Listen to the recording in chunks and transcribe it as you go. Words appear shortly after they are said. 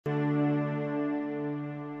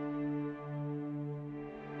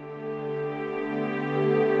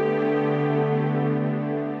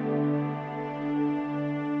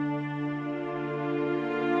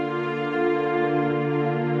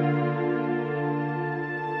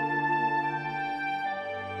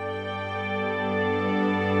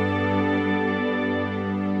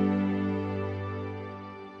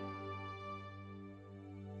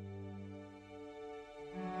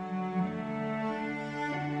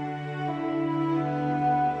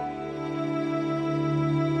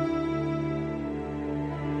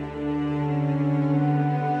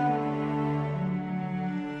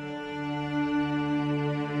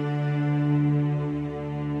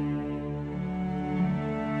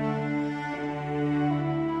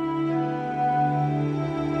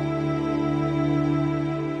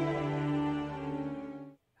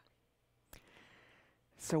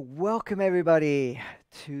So, welcome everybody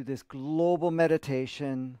to this global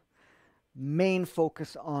meditation, main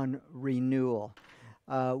focus on renewal.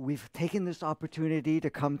 We've taken this opportunity to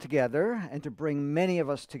come together and to bring many of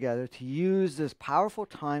us together to use this powerful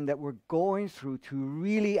time that we're going through to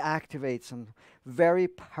really activate some very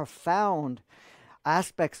profound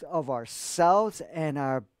aspects of ourselves and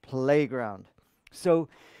our playground. So,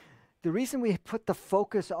 the reason we put the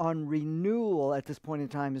focus on renewal at this point in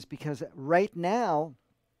time is because right now,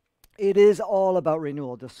 it is all about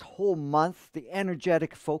renewal. This whole month, the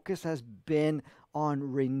energetic focus has been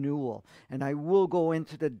on renewal. And I will go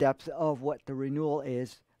into the depth of what the renewal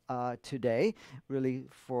is today, really,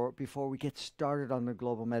 for before we get started on the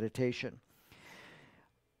global meditation.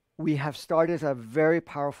 We have started a very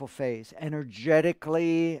powerful phase.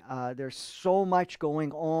 Energetically, there's so much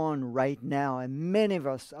going on right now, and many of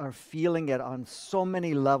us are feeling it on so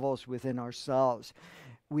many levels within ourselves.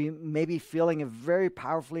 We may be feeling it very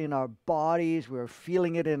powerfully in our bodies, we're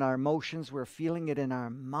feeling it in our emotions, we're feeling it in our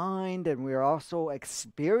mind, and we're also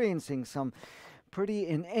experiencing some pretty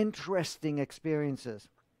interesting experiences.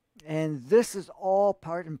 And this is all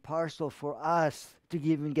part and parcel for us to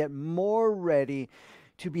even get more ready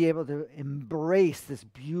to be able to embrace this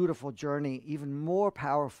beautiful journey even more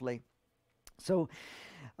powerfully. So,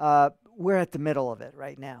 we're at the middle of it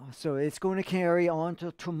right now. So it's going to carry on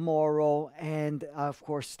till tomorrow and, of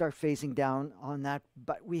course, start phasing down on that.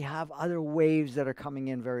 But we have other waves that are coming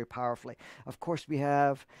in very powerfully. Of course, we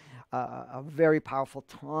have a very powerful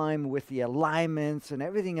time with the alignments and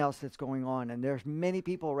everything else that's going on. And there's many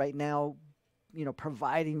people right now,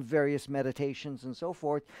 providing various meditations and so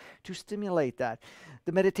forth to stimulate that.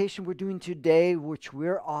 The meditation we're doing today, which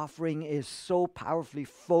we're offering, is so powerfully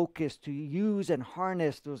focused to use and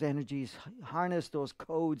harness those energies, harness those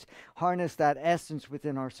codes, harness that essence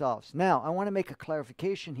within ourselves. Now, I want to make a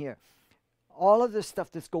clarification here. All of this stuff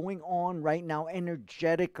that's going on right now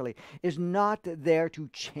energetically is not there to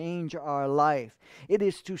change our life. It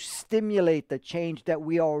is to stimulate the change that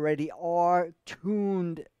we already are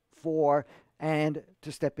tuned for and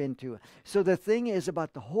to step into. So the thing is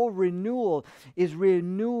about the whole renewal is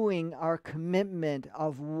renewing our commitment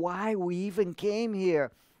of why we even came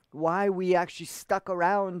here, why we actually stuck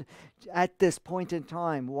around at this point in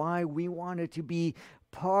time, why we wanted to be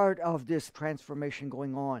part of this transformation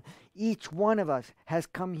going on. Each one of us has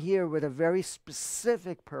come here with a very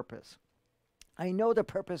specific purpose. I know the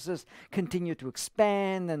purposes continue to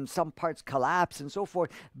expand and some parts collapse and so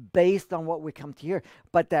forth based on what we come to hear,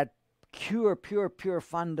 but that pure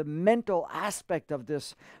fundamental aspect of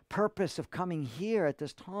this purpose of coming here at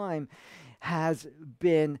this time has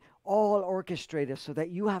been all orchestrated so that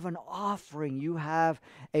you have an offering, you have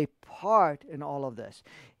a part in all of this.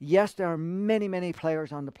 Yes, there are many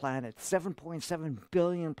players on the planet, 7.7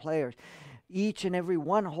 billion players. Each and every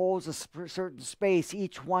one holds a certain space.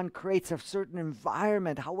 Each one creates a certain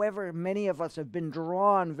environment. However, many of us have been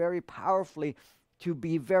drawn very powerfully to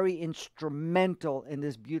be very instrumental in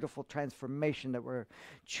this beautiful transformation that we're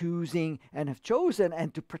choosing and have chosen,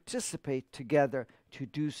 and to participate together to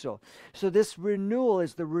do so. So this renewal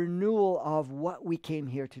is the renewal of what we came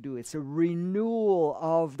here to do. It's a renewal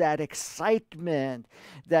of that excitement,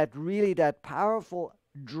 that powerful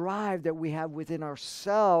drive that we have within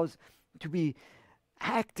ourselves to be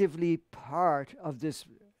actively part of this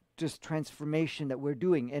transformation that we're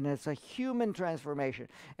doing. And it's a human transformation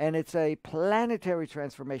and it's a planetary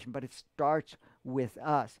transformation, but it starts with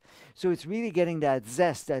us. So it's really getting that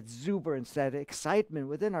zest, that exuberance, that excitement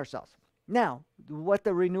within ourselves. Now, what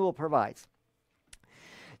the renewal provides.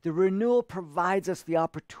 The renewal provides us the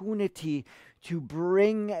opportunity to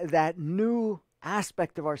bring that new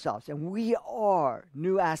aspect of ourselves, and we are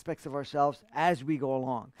new aspects of ourselves as we go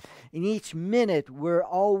along. In each minute, we're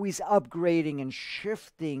always upgrading and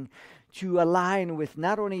shifting to align with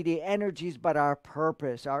not only the energies but our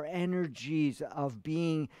purpose, our energies of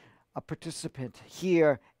being a participant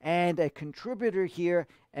here and a contributor here,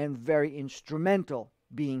 and very instrumental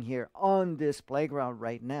being here on this playground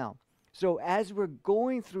right now. So as we're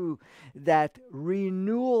going through that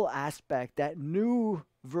renewal aspect, that new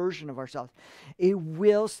version of ourselves, it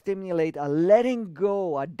will stimulate a letting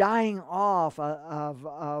go, a dying off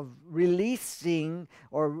of releasing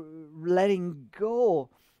or letting go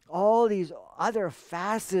all these other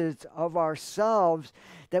facets of ourselves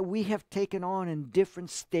that we have taken on in different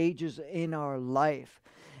stages in our life.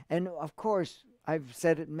 And of course, I've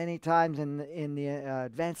said it many times in the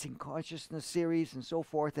Advancing Consciousness series and so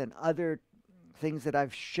forth, and other things that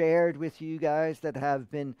I've shared with you guys that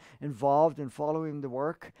have been involved in following the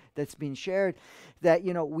work that's been shared, that,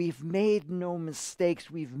 we've made no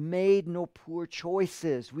mistakes. We've made no poor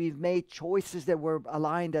choices. We've made choices that were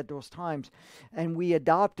aligned at those times, and we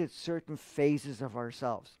adopted certain phases of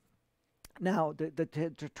ourselves. Now,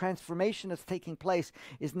 the transformation that's taking place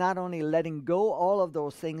is not only letting go all of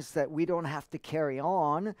those things that we don't have to carry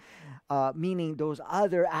on, meaning those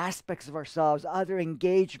other aspects of ourselves, other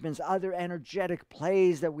engagements, other energetic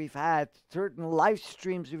plays that we've had, certain life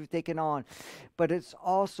streams we've taken on, but it's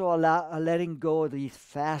also letting go of these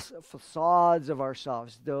fast facades of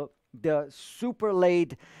ourselves, the super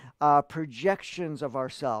laid projections of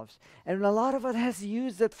ourselves. And a lot of it has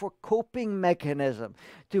used it for coping mechanism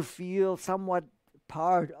to feel somewhat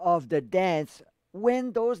part of the dance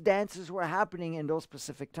when those dances were happening in those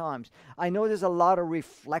specific times. I know there's a lot of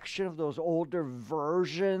reflection of those older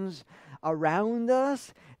versions around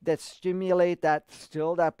us that stimulate that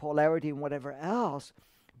polarity and whatever else,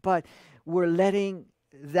 but we're letting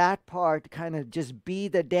that part kind of just be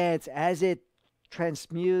the dance as it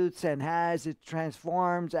transmutes and as it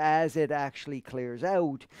transforms, as it actually clears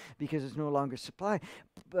out, because it's no longer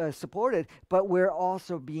supported. But we're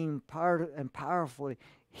also being part and powerfully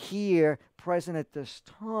here, present at this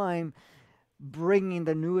time, bringing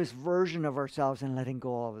the newest version of ourselves and letting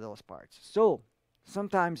go of those parts. So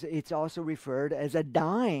sometimes it's also referred as a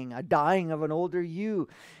dying of an older you.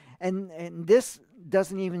 And this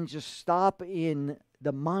doesn't even just stop in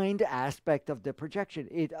the mind aspect of the projection.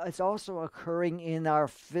 It's also occurring in our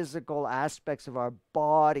physical aspects of our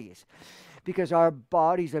bodies, because our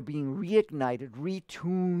bodies are being reignited,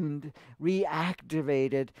 retuned,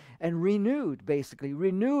 reactivated, and renewed, basically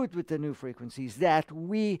renewed with the new frequencies that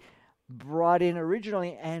we brought in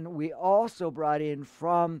originally, and we also brought in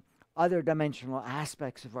from other dimensional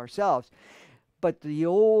aspects of ourselves. But the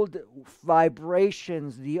old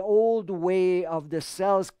vibrations, the old way of the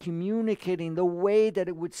cells communicating, the way that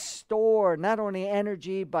it would store not only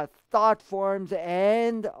energy, but thought forms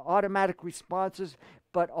and automatic responses,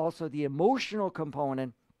 but also the emotional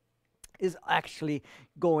component, is actually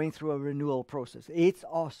going through a renewal process. It's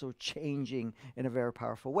also changing in a very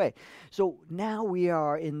powerful way. So now we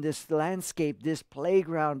are in this landscape, this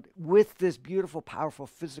playground, with this beautiful, powerful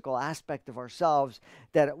physical aspect of ourselves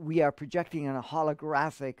that we are projecting in a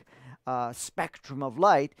holographic spectrum of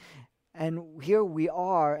light. And here we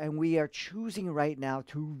are, and we are choosing right now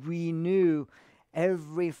to renew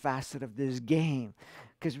every facet of this game.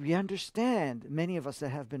 Because we understand, many of us that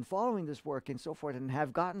have been following this work and so forth and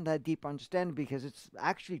have gotten that deep understanding, because it's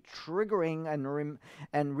actually triggering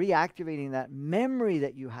and reactivating that memory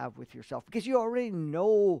that you have with yourself, because you already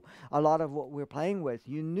know a lot of what we're playing with.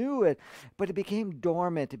 You knew it, but it became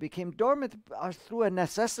dormant. It became dormant through a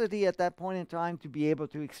necessity at that point in time to be able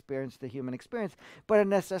to experience the human experience, but a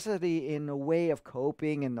necessity in a way of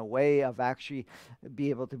coping, in the way of actually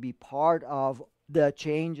be able to be part of the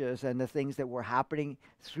changes and the things that were happening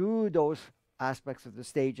through those aspects of the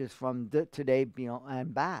stages from today beyond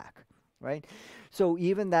and back, right? So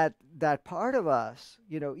even that part of us,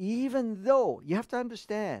 even though you have to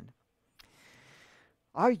understand,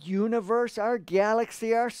 our universe, our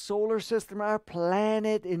galaxy, our solar system, our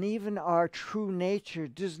planet, and even our true nature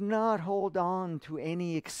does not hold on to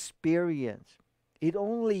any experience. It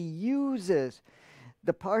only uses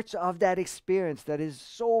the parts of that experience that is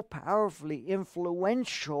so powerfully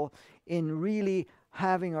influential in really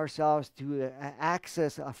having ourselves to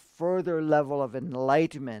access a further level of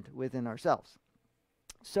enlightenment within ourselves.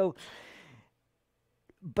 So,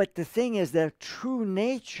 but the thing is, the true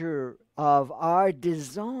nature of our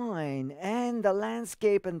design and the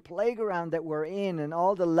landscape and playground that we're in and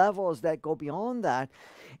all the levels that go beyond that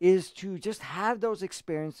is to just have those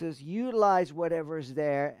experiences, utilize whatever's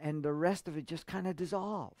there, and the rest of it just kind of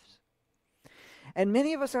dissolves. And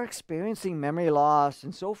many of us are experiencing memory loss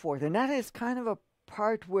and so forth, and that is kind of a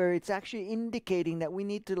part where it's actually indicating that we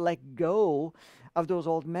need to let go of those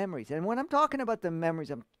old memories. And when I'm talking about the memories,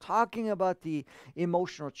 I'm talking about the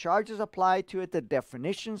emotional charges applied to it, the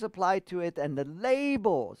definitions applied to it, and the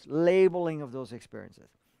labeling of those experiences.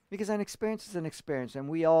 Because an experience is an experience, and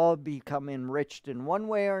we all become enriched in one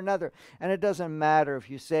way or another. And it doesn't matter if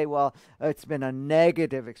you say, well, it's been a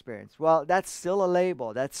negative experience. Well, that's still a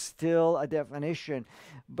label. That's still a definition.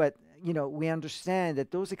 But, we understand that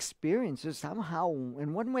those experiences somehow,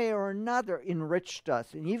 in one way or another, enriched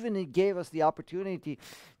us. And even it gave us the opportunity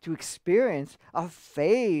to experience a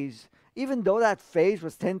phase. Even though that phase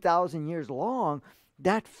was 10,000 years long,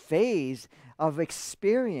 that phase of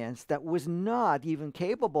experience that was not even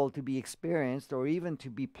capable to be experienced or even to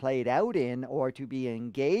be played out in or to be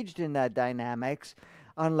engaged in that dynamics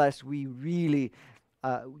unless we really,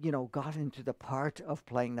 got into the part of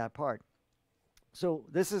playing that part. So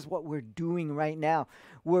this is what we're doing right now.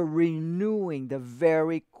 We're renewing the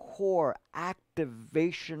very core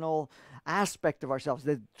activational aspect of ourselves,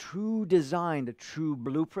 the true design, the true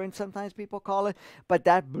blueprint, sometimes people call it. But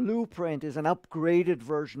that blueprint is an upgraded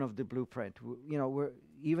version of the blueprint. We're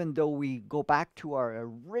even though we go back to our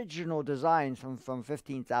original design from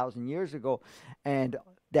 15,000 years ago, and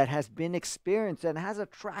that has been experienced and has a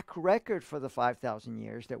track record for the 5,000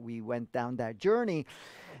 years that we went down that journey,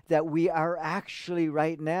 that we are actually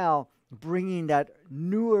right now bringing that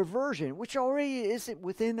newer version, which already is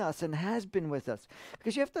within us and has been with us.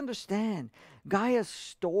 Because you have to understand, Gaia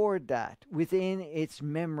stored that within its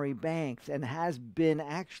memory banks and has been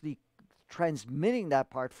actually transmitting that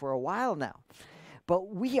part for a while now.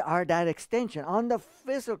 But we are that extension. On the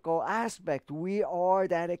physical aspect, we are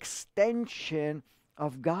that extension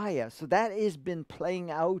of Gaia. So that has been playing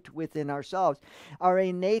out within ourselves. Our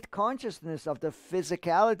innate consciousness of the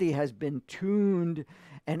physicality has been tuned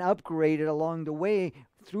and upgraded along the way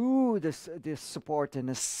through this support and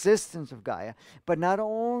assistance of Gaia. But not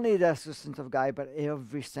only the assistance of Gaia, but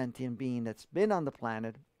every sentient being that's been on the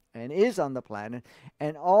planet and is on the planet,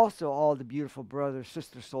 and also all the beautiful brother,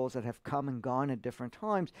 sister souls that have come and gone at different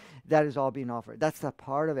times, that is all being offered. That's the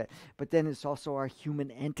part of it. But then it's also our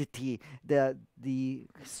human entity, the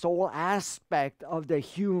soul aspect of the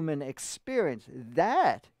human experience.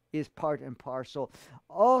 That is part and parcel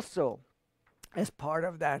also as part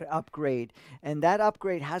of that upgrade. And that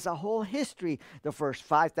upgrade has a whole history, the first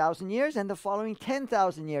 5,000 years and the following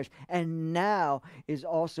 10,000 years, and now is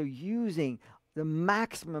also using the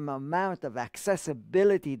maximum amount of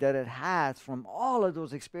accessibility that it has from all of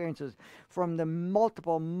those experiences, from the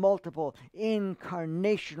multiple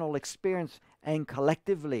incarnational experience and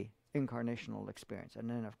collectively incarnational experience. And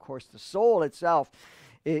then, of course, the soul itself,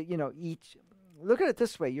 look at it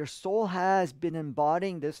this way. Your soul has been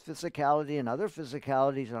embodying this physicality and other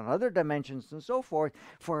physicalities and other dimensions and so forth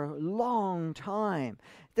for a long time.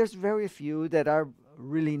 There's very few that are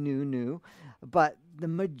really new, but the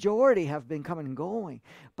majority have been coming and going.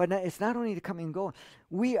 But it's not only the coming and going.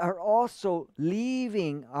 We are also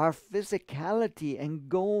leaving our physicality and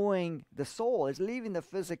going, the soul is leaving the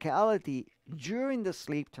physicality during the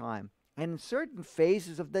sleep time and in certain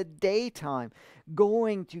phases of the daytime,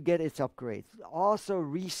 going to get its upgrades. Also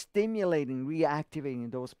re-stimulating,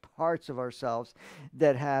 reactivating those parts of ourselves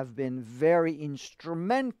that have been very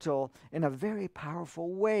instrumental in a very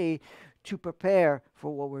powerful way to prepare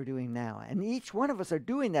for what we're doing now. And each one of us are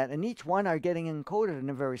doing that, and each one are getting encoded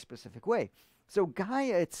in a very specific way. So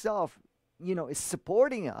Gaia itself, is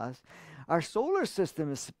supporting us. Our solar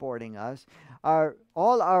system is supporting us.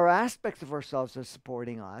 All our aspects of ourselves are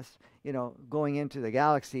supporting us, going into the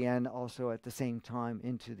galaxy and also at the same time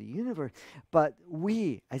into the universe. But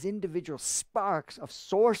we, as individual sparks of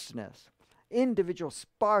sourceness, individual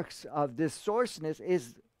sparks of this sourceness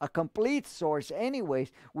is a complete source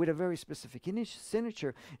anyways, with a very specific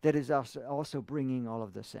signature that is also bringing all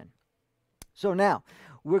of this in. So now,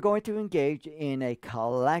 we're going to engage in a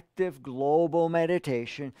collective global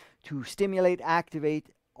meditation to stimulate, activate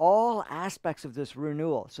all aspects of this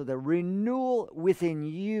renewal. So the renewal within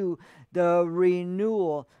you, the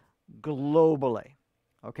renewal globally.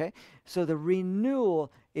 Okay? So the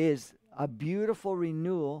renewal is a beautiful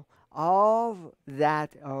renewal of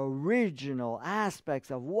that original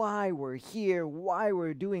aspects of why we're here, why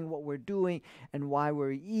we're doing what we're doing, and why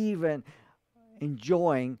we're even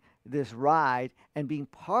enjoying this ride and being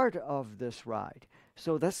part of this ride.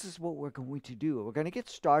 So this is what we're going to do. We're going to get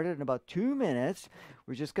started in about 2 minutes.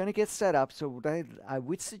 We're just going to get set up. So what I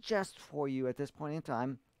would suggest for you at this point in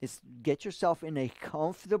time is get yourself in a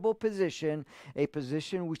comfortable position, a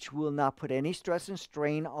position which will not put any stress and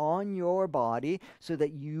strain on your body, so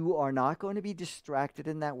that you are not going to be distracted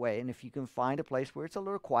in that way. And if you can find a place where it's a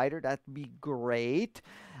little quieter, that'd be great.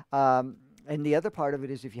 And the other part of it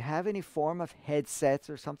is, if you have any form of headsets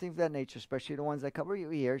or something of that nature, especially the ones that cover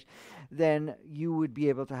your ears, then you would be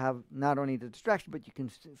able to have not only the distraction, but you can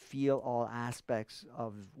feel all aspects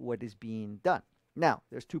of what is being done. Now,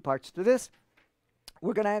 there's two parts to this.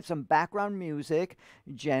 We're going to have some background music,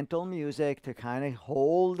 gentle music to kind of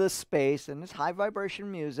hold the space, and this high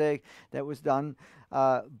vibration music that was done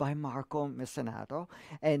by Marco Messinato,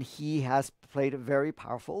 and he has played a very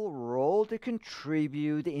powerful role to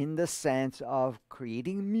contribute in the sense of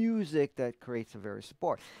creating music that creates a very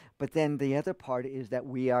support. But then the other part is that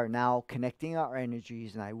we are now connecting our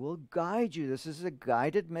energies, and I will guide you. This is a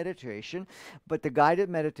guided meditation, but the guided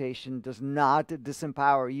meditation does not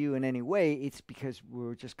disempower you in any way. It's because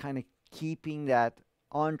we're just kind of keeping that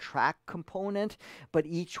on track component, but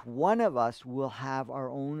each one of us will have our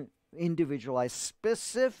own individualized,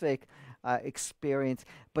 specific experience.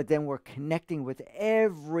 But then we're connecting with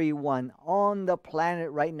everyone on the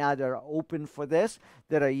planet right now that are open for this,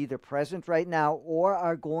 that are either present right now or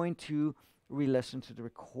are going to re listen to the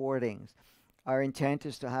recordings. Our intent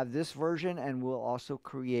is to have this version, and we'll also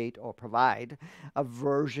create or provide a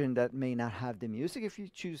version that may not have the music if you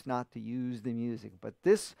choose not to use the music. But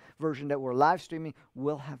this version that we're live streaming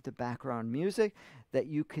will have the background music that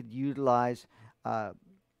you could utilize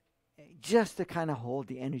just to kind of hold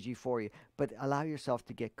the energy for you. But allow yourself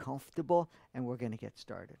to get comfortable, and we're going to get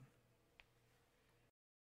started.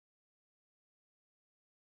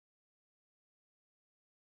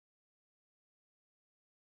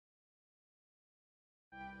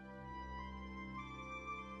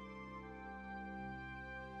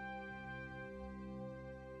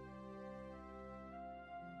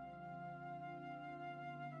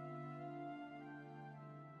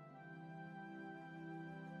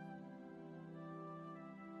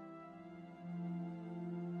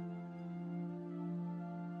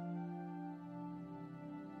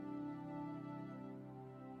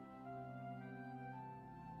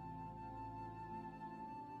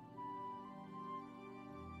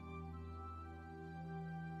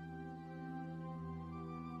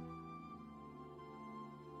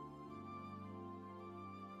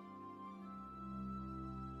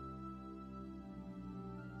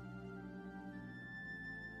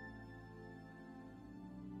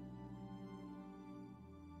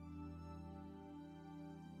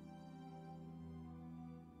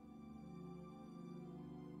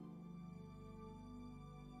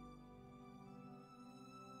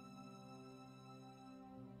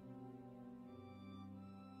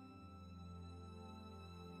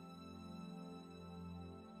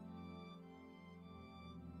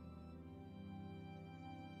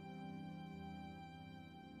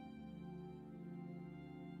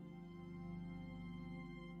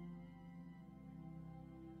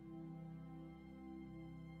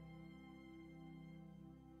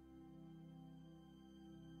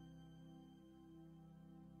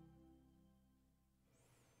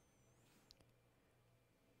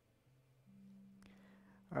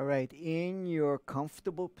 All right, in your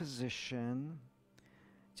comfortable position,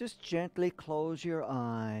 just gently close your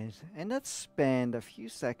eyes and let's spend a few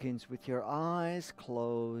seconds with your eyes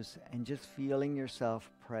closed and just feeling yourself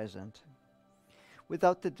present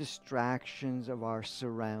without the distractions of our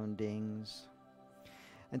surroundings.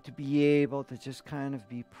 And to be able to just kind of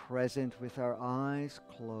be present with our eyes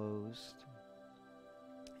closed.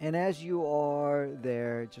 And as you are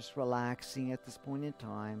there, just relaxing at this point in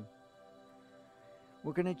time,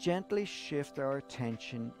 we're going to gently shift our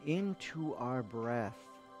attention into our breath.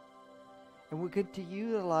 And we're going to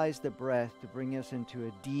utilize the breath to bring us into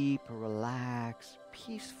a deep, relaxed,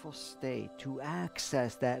 peaceful state, to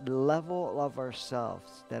access that level of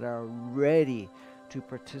ourselves that are ready to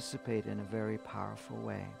participate in a very powerful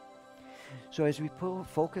way. So as we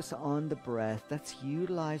focus on the breath, let's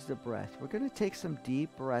utilize the breath. We're going to take some deep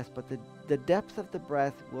breaths, but the depth of the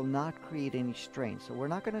breath will not create any strain. So we're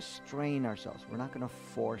not going to strain ourselves. We're not going to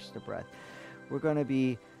force the breath. We're going to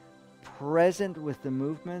be present with the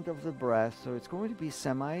movement of the breath. So it's going to be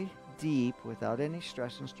semi-deep without any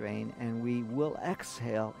stress and strain, and we will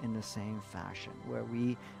exhale in the same fashion, where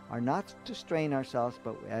we are not to strain ourselves,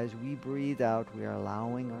 but as we breathe out, we are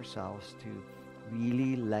allowing ourselves to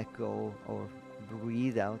really let go or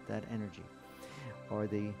breathe out that energy or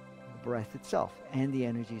the breath itself and the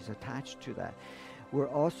energies attached to that. We're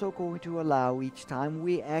also going to allow each time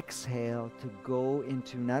we exhale to go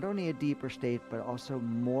into not only a deeper state but also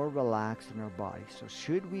more relaxed in our body. So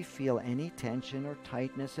should we feel any tension or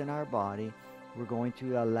tightness in our body, we're going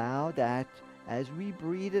to allow that as we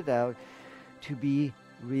breathe it out to be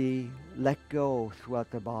let go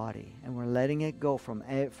throughout the body, and we're letting it go from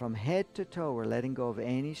head to toe. We're letting go of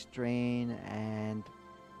any strain and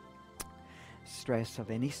stress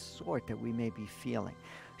of any sort that we may be feeling.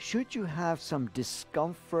 Should you have some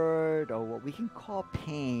discomfort or what we can call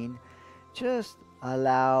pain, just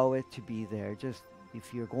allow it to be there. Just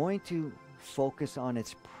if you're going to focus on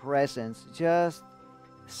its presence, just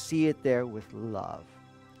see it there with love.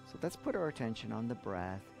 So let's put our attention on the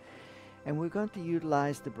breath. And we're going to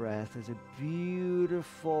utilize the breath as a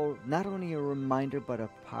beautiful, not only a reminder, but a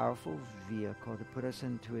powerful vehicle to put us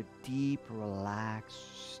into a deep,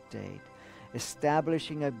 relaxed state,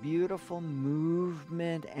 establishing a beautiful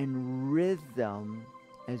movement and rhythm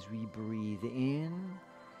as we breathe in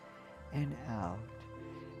and out.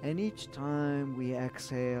 And each time we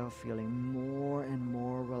exhale, feeling more and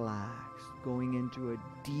more relaxed, going into a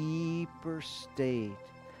deeper state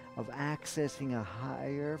of accessing a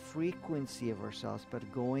higher frequency of ourselves,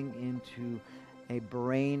 but going into a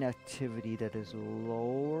brain activity that is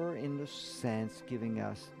lower in the sense, giving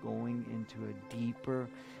us going into a deeper,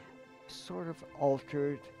 sort of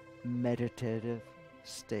altered meditative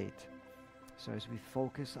state. So as we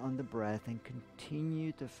focus on the breath and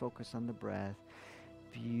continue to focus on the breath,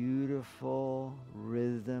 beautiful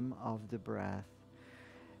rhythm of the breath.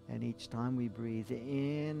 And each time we breathe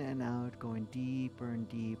in and out, going deeper and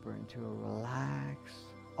deeper into a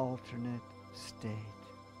relaxed, alternate state.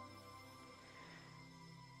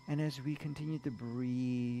 And as we continue to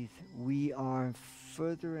breathe, we are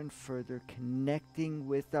further and further connecting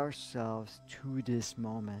with ourselves to this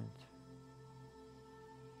moment.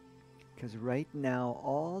 Because right now,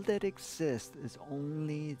 all that exists is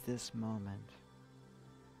only this moment.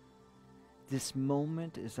 This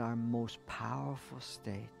moment is our most powerful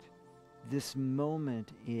state. This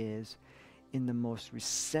moment is in the most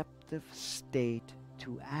receptive state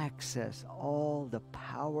to access all the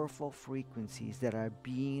powerful frequencies that are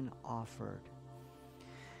being offered.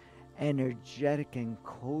 Energetic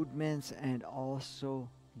encodements, and also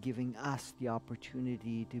giving us the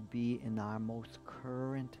opportunity to be in our most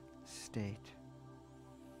current state.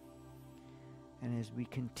 And as we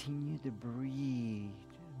continue to breathe,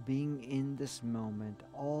 being in this moment,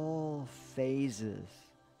 all phases,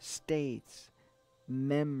 states,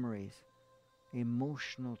 memories,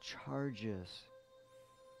 emotional charges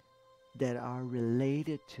that are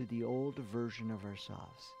related to the old version of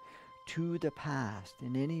ourselves, to the past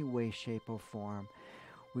in any way, shape, or form,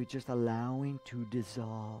 we're just allowing to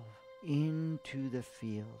dissolve into the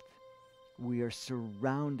field. We are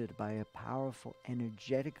surrounded by a powerful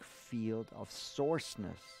energetic field of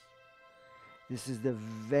sourceness. This is the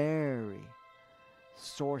very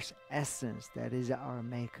source essence that is our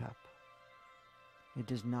makeup. It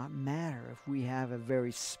does not matter if we have a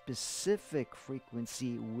very specific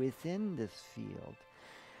frequency within this field.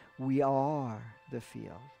 We are the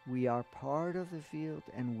field. We are part of the field,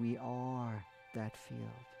 and we are that field.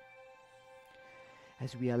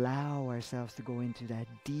 As we allow ourselves to go into that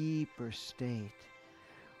deeper state,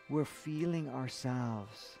 we're feeling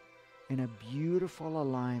ourselves in a beautiful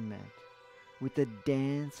alignment with the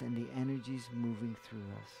dance and the energies moving through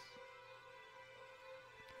us.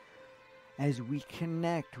 As we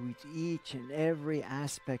connect with each and every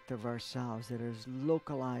aspect of ourselves that is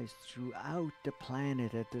localized throughout the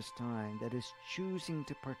planet at this time, that is choosing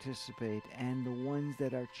to participate, and the ones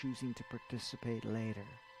that are choosing to participate later.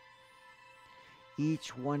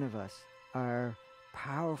 Each one of us are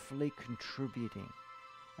powerfully contributing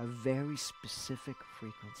a very specific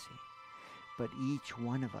frequency. But each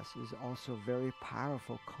one of us is also a very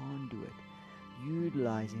powerful conduit,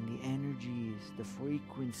 utilizing the energies, the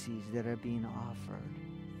frequencies that are being offered,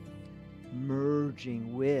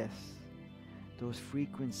 merging with those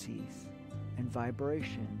frequencies and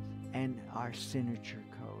vibrations and our signature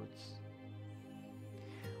codes,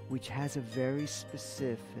 which has a very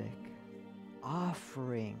specific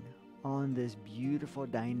offering on this beautiful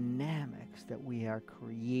dynamics that we are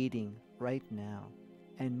creating right now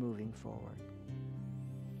and moving forward.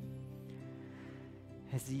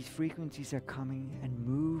 As these frequencies are coming and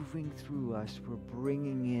moving through us, we're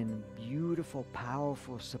bringing in beautiful,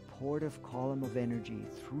 powerful, supportive column of energy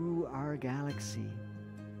through our galaxy,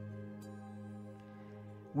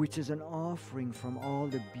 which is an offering from all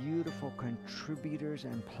the beautiful contributors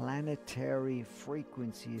and planetary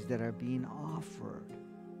frequencies that are being offered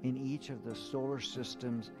in each of the solar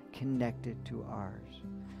systems connected to ours.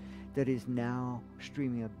 That is now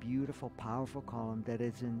streaming a beautiful, powerful column that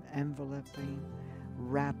is enveloping,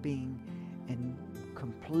 wrapping, and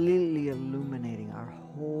completely illuminating our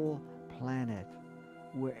whole planet.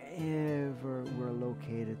 Wherever we're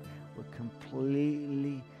located, we're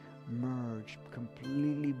completely merged,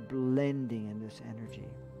 completely blending in this energy.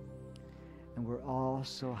 And we're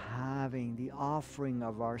also having the offering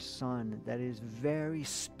of our sun that is very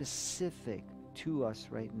specific to us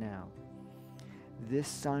right now. This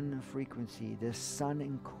sun frequency, this sun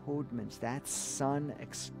encodements, that sun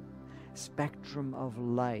spectrum of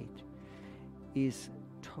light is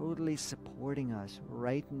totally supporting us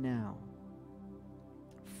right now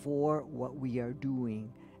for what we are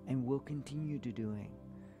doing and will continue to doing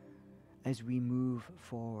as we move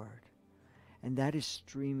forward. And that is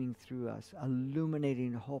streaming through us,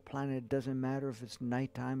 illuminating the whole planet. It doesn't matter if it's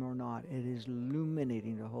nighttime or not. It is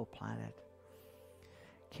illuminating the whole planet,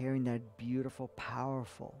 carrying that beautiful,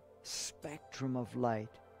 powerful spectrum of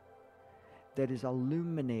light that is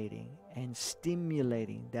illuminating and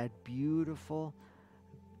stimulating that beautiful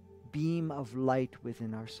beam of light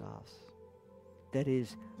within ourselves that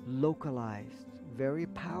is localized, very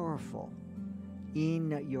powerful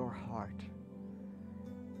in your heart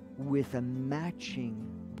with a matching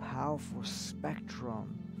powerful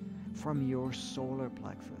spectrum from your solar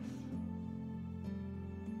plexus.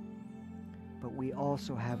 But we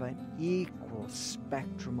also have an equal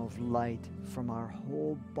spectrum of light from our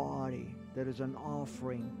whole body that is an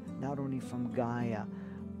offering not only from Gaia,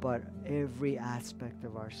 but every aspect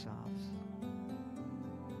of ourselves.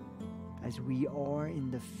 As we are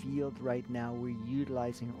in the field right now, we're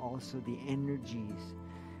utilizing also the energies,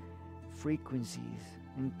 frequencies,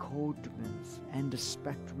 encodements, and the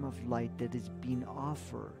spectrum of light that is being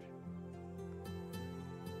offered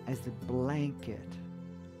as the blanket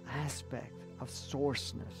aspect of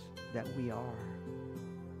sourceness that we are.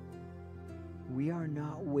 We are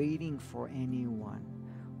not waiting for anyone.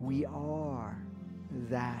 We are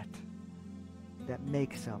that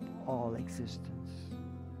makes up all existence.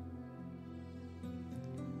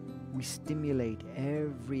 We stimulate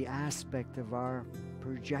every aspect of our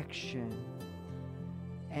projection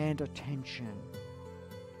and attention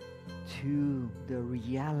to the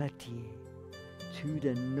reality, to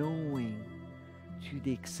the knowing, to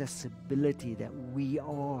the accessibility that we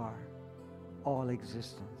are all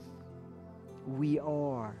existence. We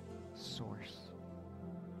are source.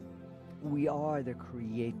 We are the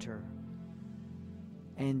creator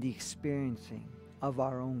and the experiencing of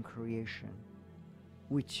our own creation,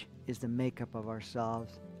 which is the makeup of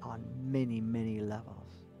ourselves on many, many levels.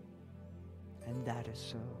 And that is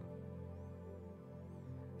so.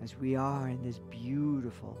 As we are in this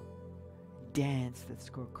beautiful dance that's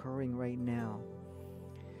occurring right now,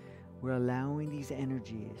 we're allowing these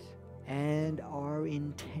energies and our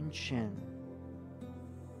intention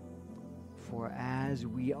for, as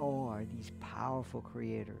we are these powerful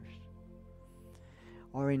creators,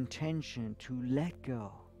 our intention to let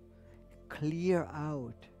go, clear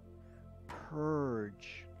out,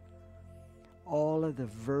 purge all of the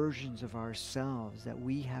versions of ourselves that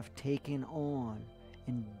we have taken on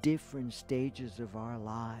in different stages of our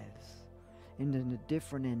lives, in the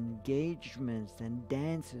different engagements and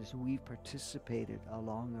dances we participated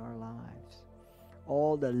along our lives,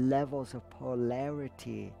 all the levels of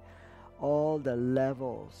polarity, all the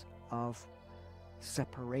levels of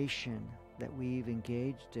separation that we've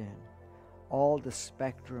engaged in, all the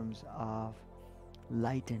spectrums of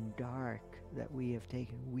light and dark that we have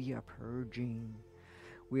taken. We are purging.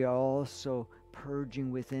 We are also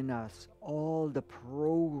purging within us all the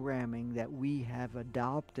programming that we have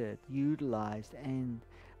adopted, utilized, and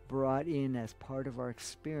brought in as part of our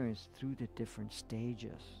experience through the different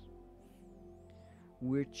stages.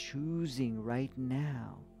 We're choosing right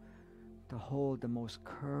now to hold the most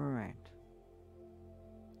current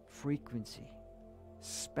frequency,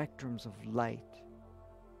 spectrums of light,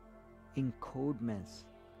 encodements,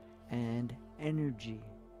 and energy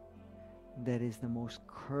that is the most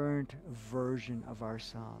current version of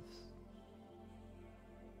ourselves.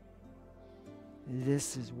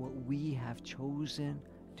 This is what we have chosen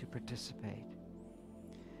to participate.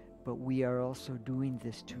 But we are also doing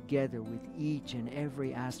this together with each and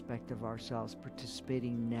every aspect of ourselves,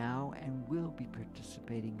 participating now and will be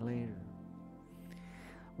participating later.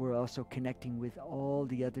 We're also connecting with all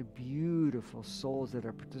the other beautiful souls that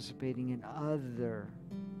are participating in other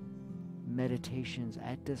meditations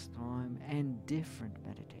at this time and different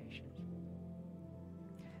meditations,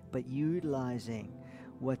 but utilizing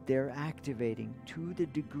what they're activating to the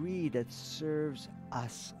degree that serves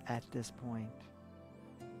us at this point.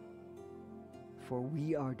 For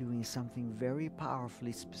we are doing something very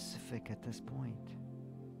powerfully specific at this point.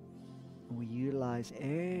 We utilize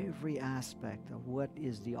every aspect of what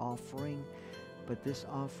is the offering, but this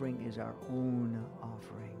offering is our own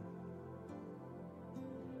offering.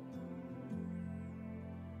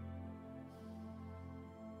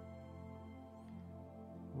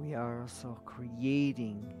 We are also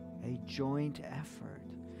creating a joint effort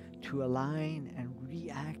to align and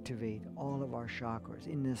reactivate all of our chakras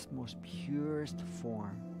in this most purest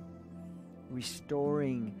form,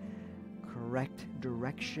 restoring correct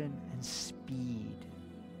direction and speed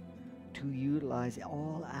to utilize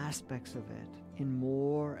all aspects of it in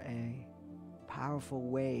more a powerful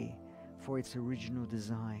way for its original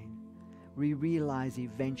design. We realize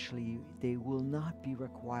eventually they will not be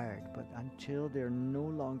required, but until they're no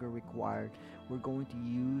longer required, we're going to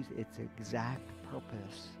use its exact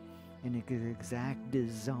purpose and its exact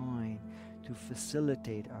design to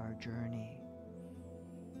facilitate our journey.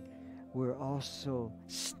 We're also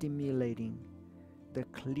stimulating the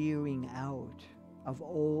clearing out of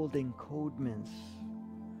old encodements,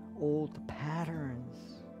 old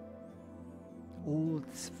patterns, old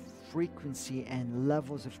frequency and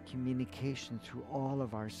levels of communication through all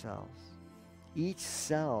of our cells. Each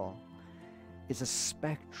cell is a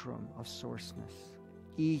spectrum of sourceness.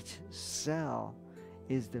 Each cell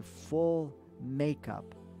is the full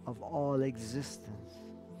makeup of all existence.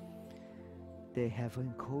 They have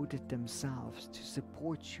encoded themselves to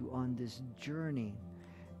support you on this journey,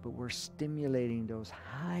 but we're stimulating those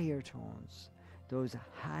higher tones, those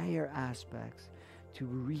higher aspects to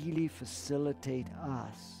really facilitate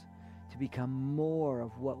us to become more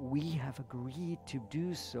of what we have agreed to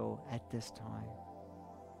do so at this time.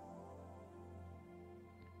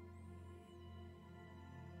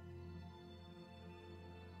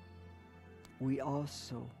 We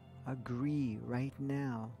also agree right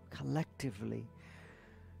now, collectively,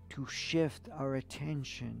 to shift our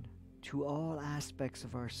attention to all aspects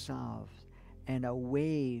of ourselves and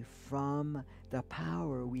away from the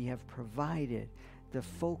power we have provided, the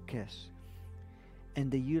focus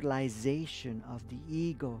and the utilization of the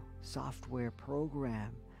ego software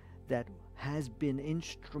program that has been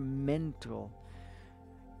instrumental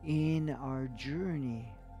in our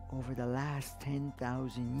journey over the last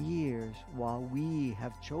 10,000 years while we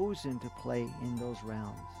have chosen to play in those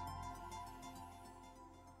realms.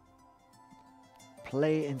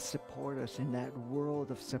 Play and support us in that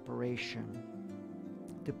world of separation,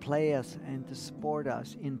 to play us and to support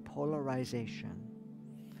us in polarization,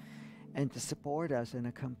 and to support us in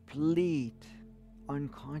a complete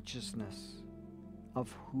unconsciousness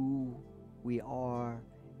of who we are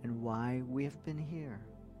and why we have been here.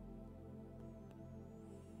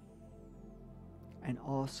 And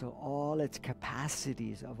also all its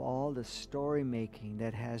capacities of all the story making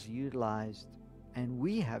that has utilized and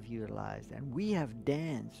we have utilized and we have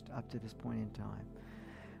danced up to this point in time.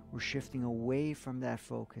 We're shifting away from that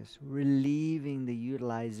focus, relieving the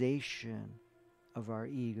utilization of our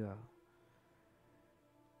ego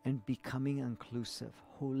and becoming inclusive,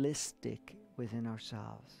 holistic within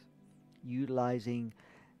ourselves, utilizing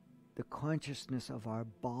the consciousness of our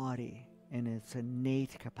body and its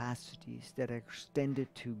innate capacities that are extended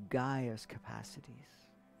to Gaia's capacities.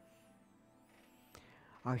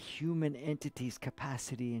 Our human entity's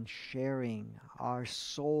capacity in sharing, our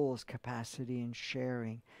soul's capacity in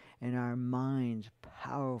sharing, and our mind's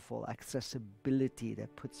powerful accessibility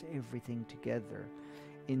that puts everything together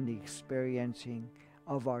in the experiencing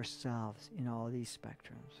of ourselves in all these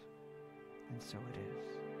spectrums. And so it is.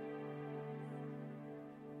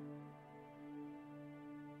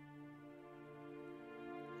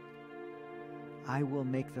 I will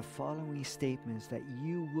make the following statements that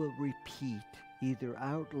you will repeat either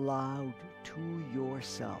out loud to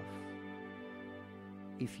yourself,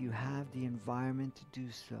 if you have the environment to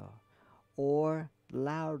do so, or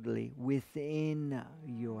loudly within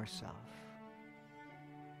yourself,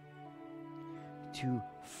 to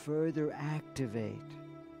further activate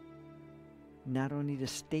not only the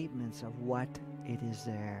statements of what it is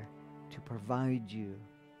there to provide you.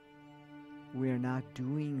 We are not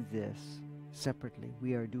doing this separately.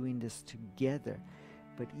 We are doing this together.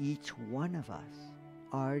 But each one of us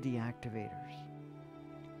are the activators.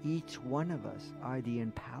 Each one of us are the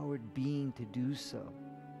empowered being to do so.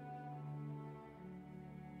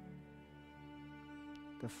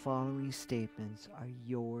 The following statements are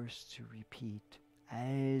yours to repeat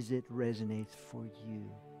as it resonates for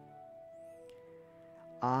you.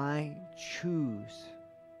 I choose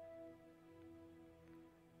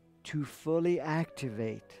to fully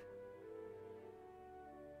activate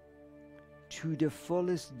to the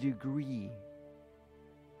fullest degree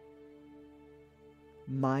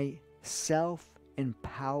my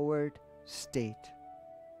self-empowered state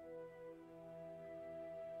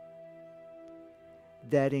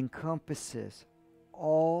that encompasses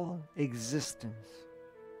all existence,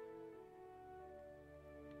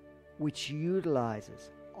 which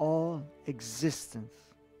utilizes all existence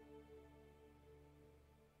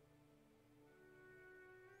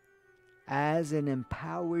as an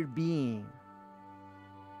empowered being.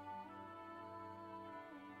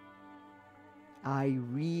 I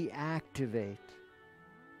reactivate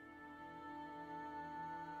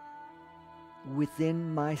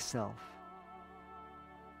within myself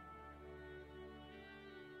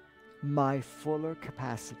my fuller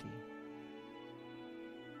capacity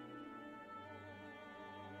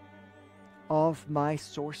of my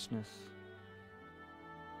sourceness,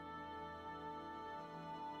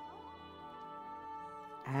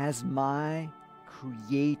 as my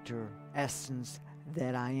creator essence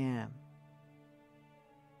that I am.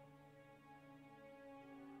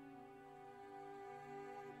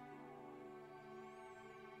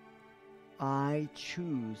 I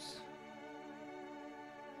choose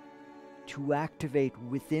to activate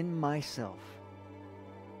within myself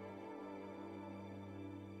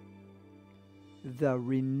the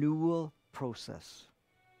renewal process.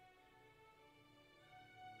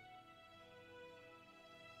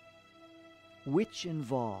 Which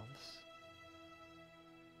involves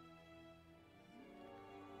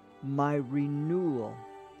my renewal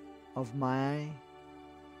of my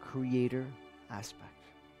creator aspect.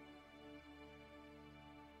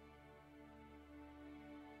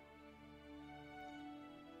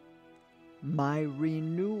 My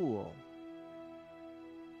renewal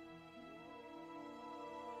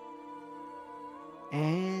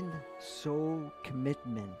and so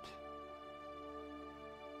commitment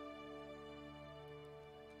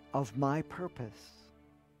of my purpose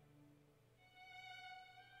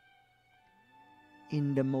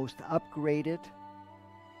in the most upgraded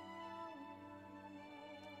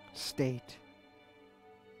state.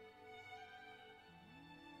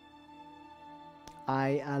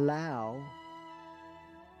 I allow,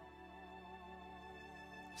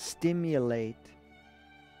 stimulate,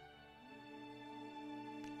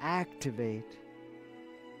 activate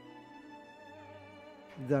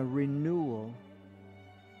the renewal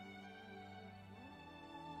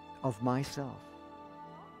of myself,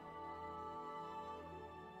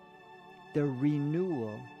 the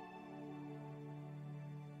renewal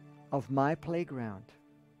of my playground,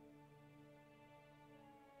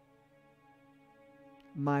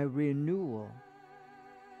 my renewal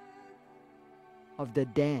of the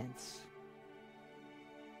dance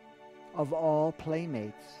of all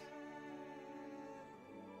playmates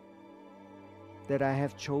that I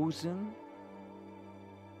have chosen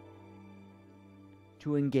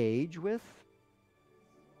to engage with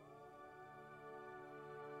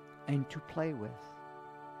and to play with.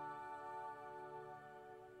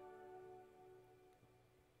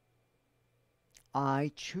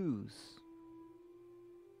 I choose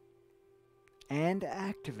and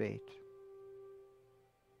activate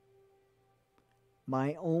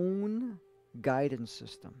my own guidance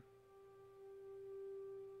system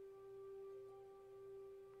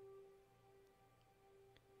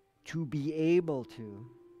to be able to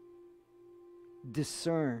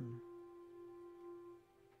discern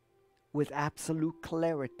with absolute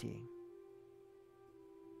clarity,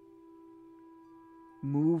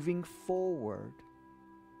 moving forward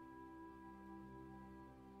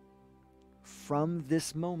from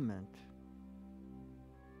this moment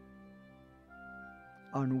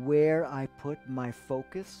on where I put my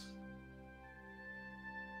focus,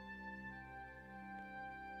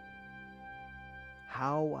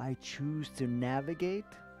 how I choose to navigate,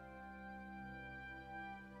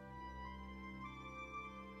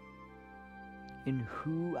 in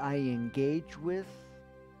who I engage with,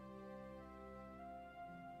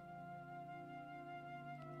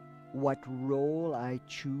 what role I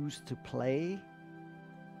choose to play,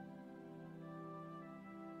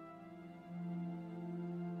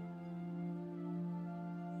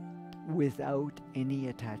 without any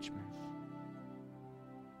attachments.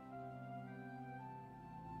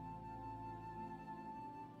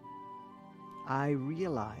 I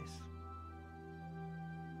realize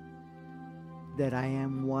that I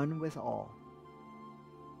am one with all.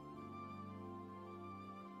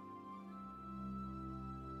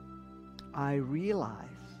 I realize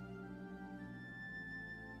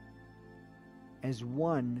as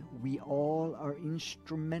one we all are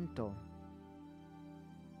instrumental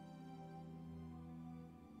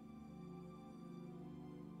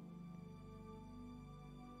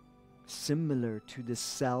similar to the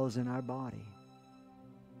cells in our body,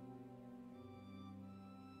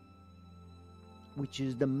 which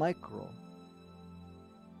is the micro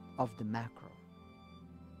of the macro.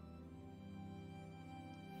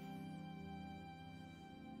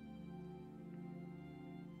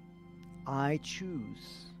 I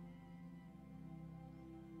choose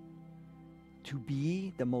to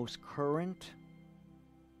be the most current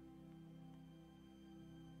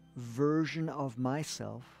version of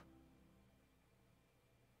myself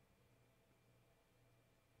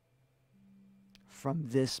from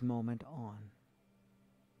this moment on.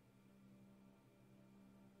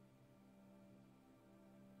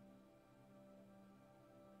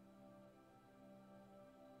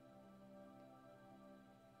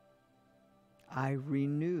 I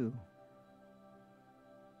renew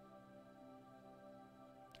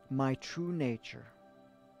my true nature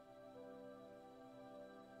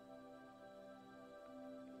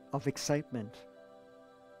of excitement,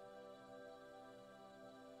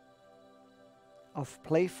 of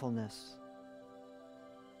playfulness,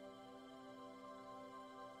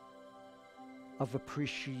 of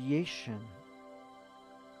appreciation,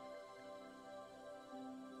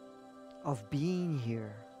 of being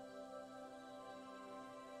here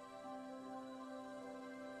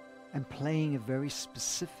and playing a very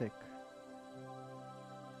specific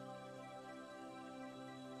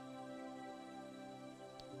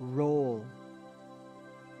role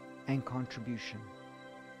and contribution.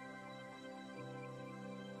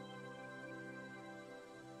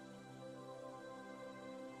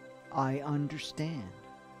 I understand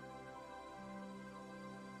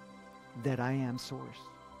that I am Source,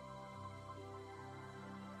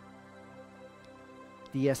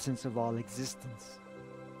 the essence of all existence.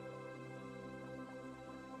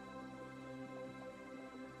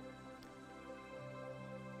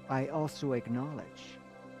 I also acknowledge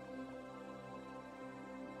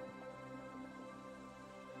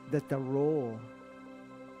that the role,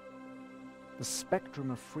 the spectrum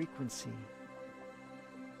of frequency,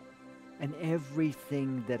 and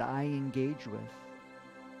everything that I engage with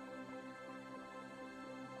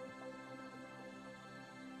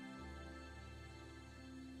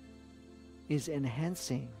is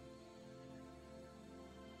enhancing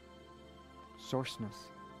sourceness,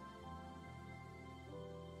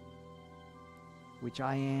 which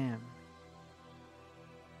I am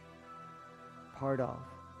part of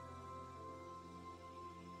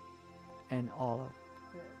and all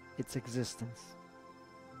of its existence.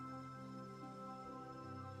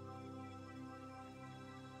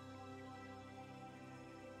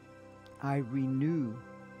 I renew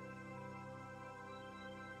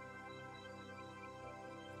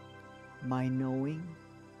my knowing,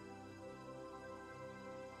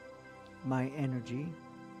 my energy,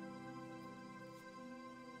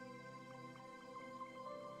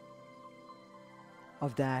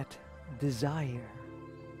 of that desire,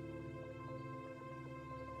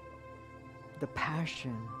 the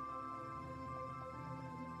passion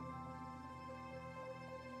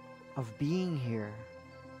of being here,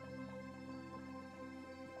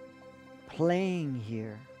 playing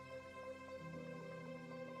here,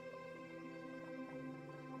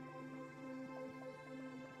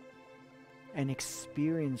 and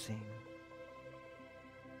experiencing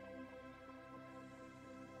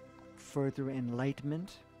further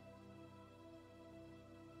enlightenment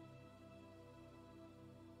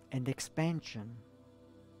and expansion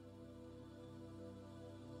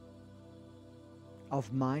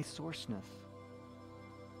of my sourceness.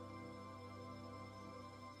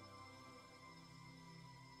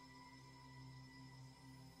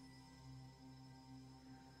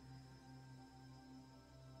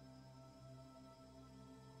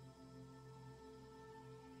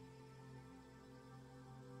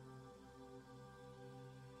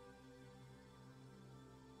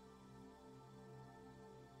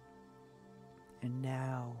 And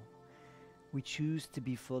now we choose to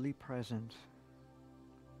be fully present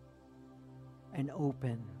and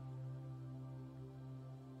open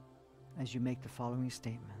as you make the following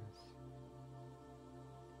statements.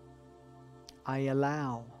 I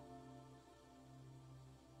allow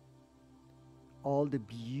all the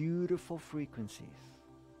beautiful frequencies,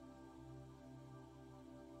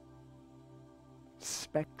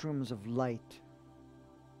 spectrums of light,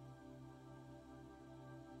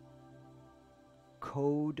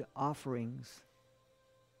 code offerings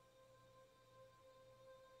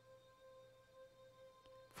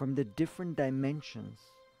from the different dimensions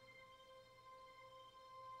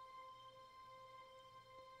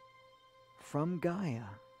from Gaia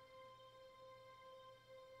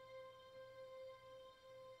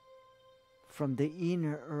from the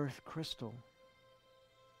inner earth crystal,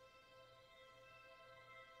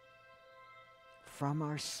 from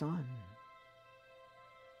our sun,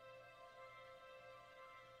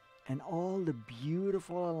 and all the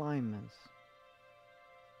beautiful alignments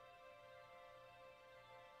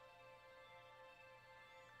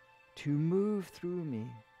to move through me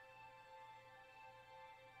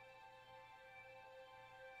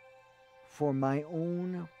for my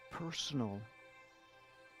own personal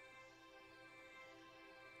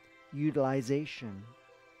utilization,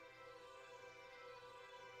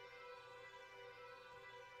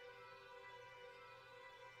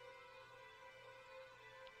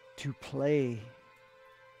 to play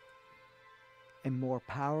a more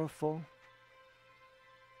powerful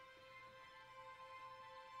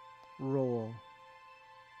role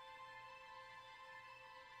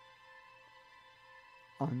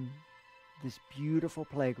on this beautiful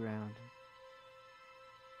playground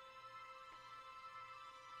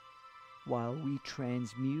while we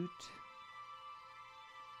transmute,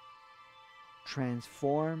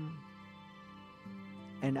 transform,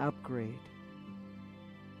 and upgrade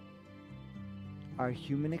our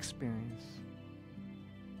human experience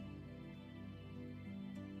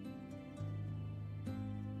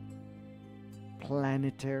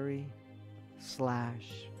planetary /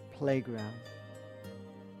 playground.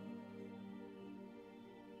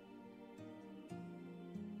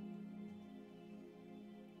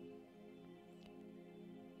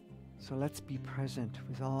 So let's be present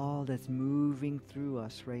with all that's moving through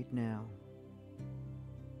us right now.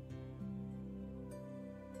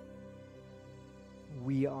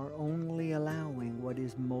 We are only allowing what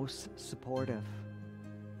is most supportive.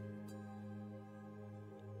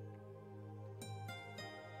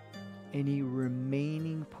 Any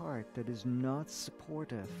remaining part that is not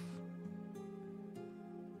supportive,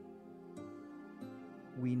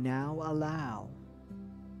 we now allow,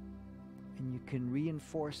 and you can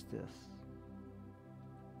reinforce this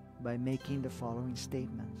by making the following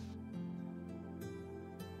statements.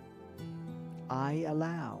 I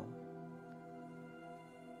allow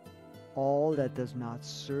all that does not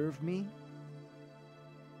serve me,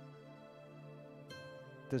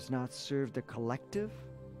 does not serve the collective,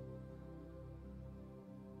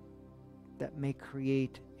 that may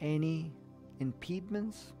create any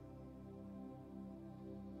impediments.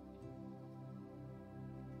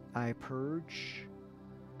 I purge,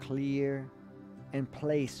 clear, and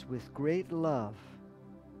place with great love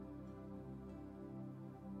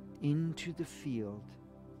into the field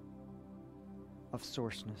of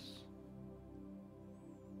sourceness,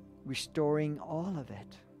 restoring all of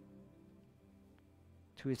it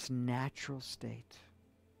to its natural state,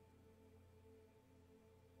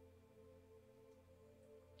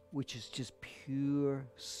 which is just pure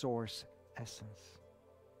source essence.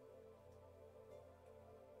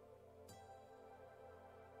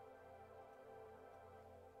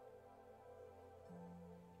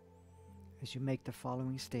 As you make the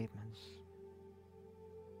following statements,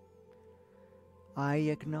 I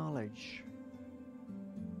acknowledge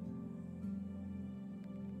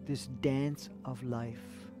this dance of life.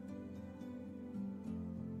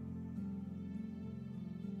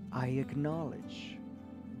 I acknowledge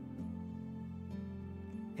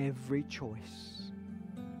every choice,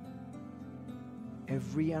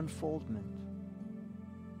 every unfoldment,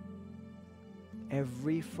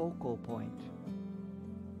 every focal point,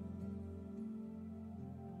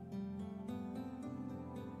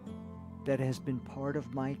 that has been part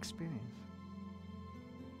of my experience.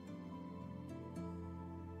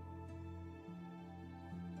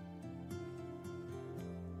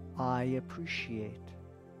 I appreciate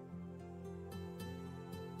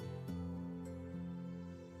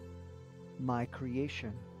my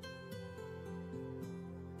creation,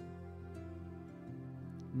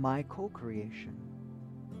 my co-creation,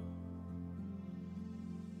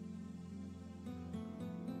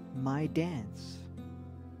 my dance,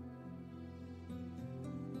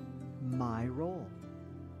 my role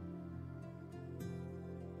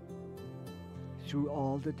through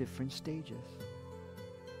all the different stages.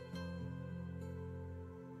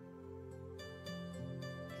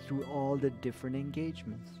 Through all the different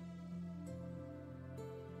engagements.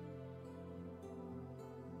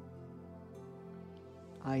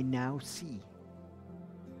 I now see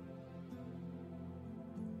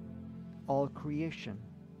all creation,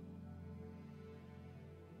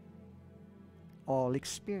 all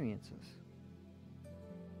experiences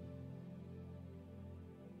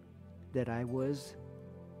that I was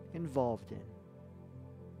involved in.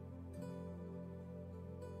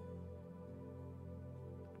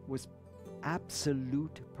 Was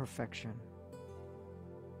absolute perfection,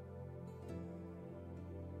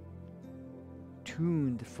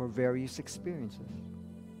 tuned for various experiences,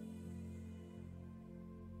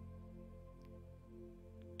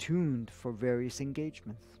 tuned for various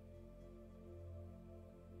engagements,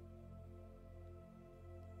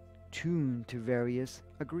 tuned to various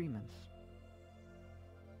agreements.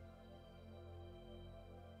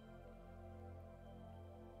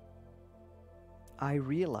 I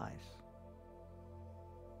realize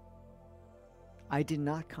I did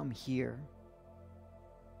not come here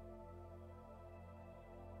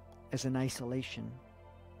as an isolation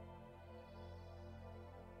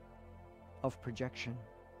of projection.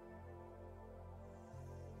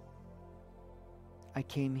 I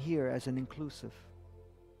came here as an inclusive.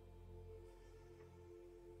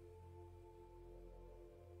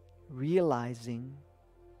 Realizing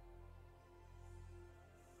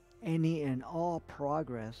any and all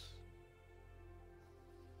progress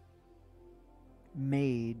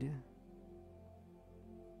made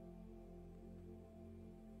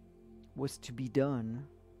was to be done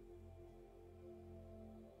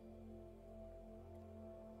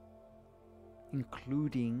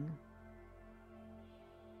including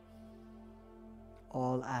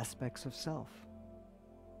all aspects of self.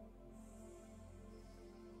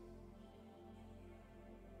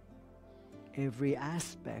 Every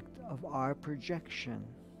aspect of our projection,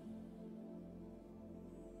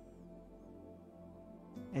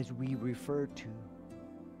 as we refer to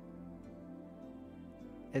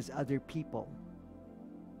as other people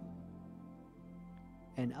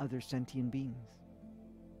and other sentient beings.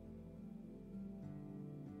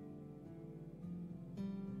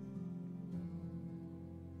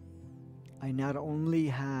 I not only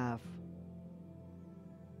have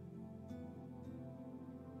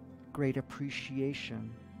great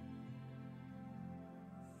appreciation,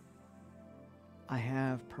 I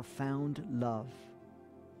have profound love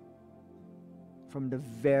from the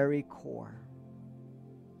very core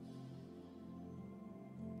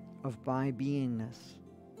of my beingness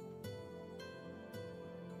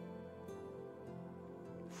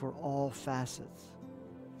for all facets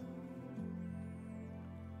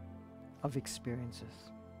of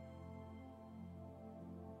experiences.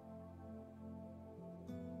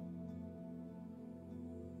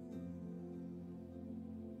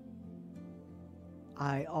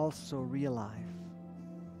 I also realize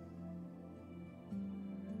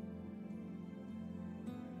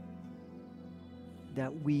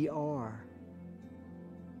that we are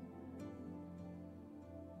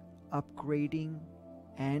upgrading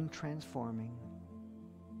and transforming.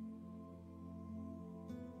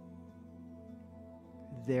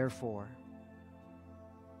 Therefore,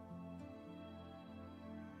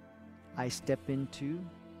 I step into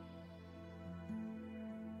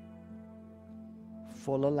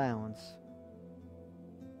full allowance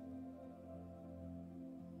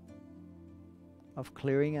of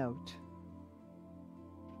clearing out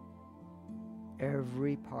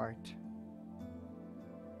every part,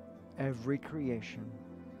 every creation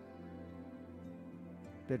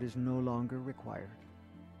that is no longer required.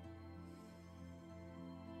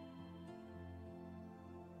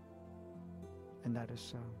 And that is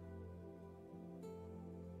so.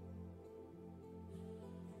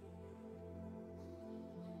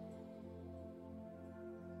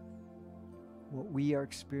 What we are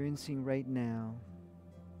experiencing right now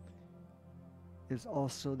is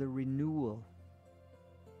also the renewal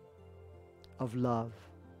of love.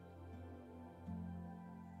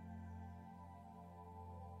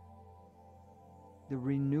 The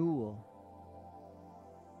renewal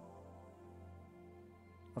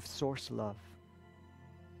of source love,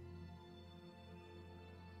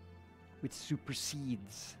 which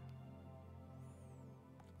supersedes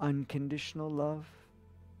unconditional love.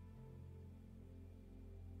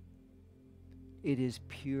 It is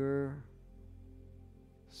pure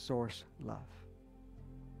source love,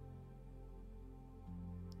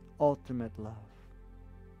 ultimate love,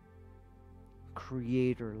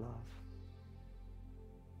 creator love.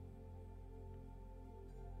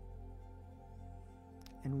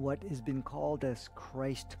 And what has been called as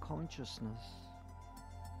Christ consciousness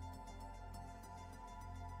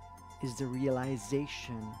is the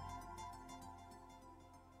realization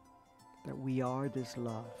that we are this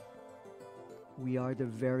love. We are the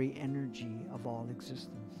very energy of all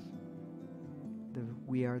existence.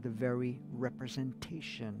 We are the very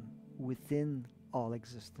representation within all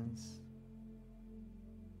existence.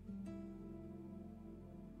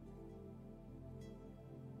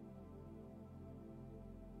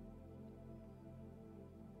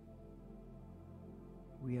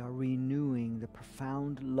 We are renewing the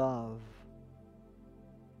profound love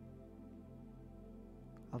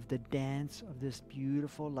of the dance of this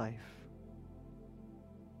beautiful life.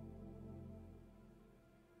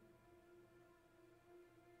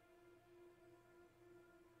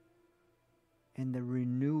 And the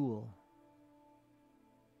renewal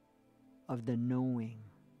of the knowing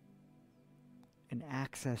and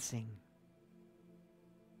accessing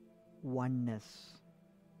oneness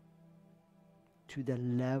to the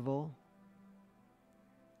level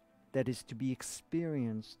that is to be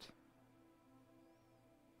experienced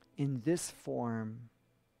in this form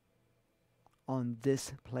on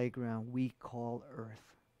this playground we call Earth.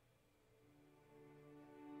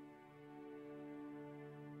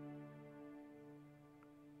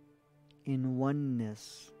 In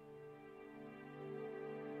oneness,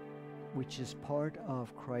 which is part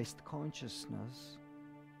of Christ consciousness,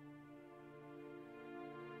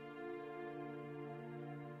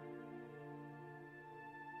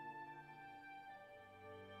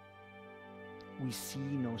 we see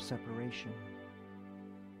no separation.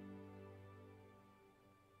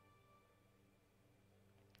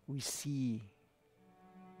 We see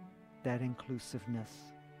that inclusiveness.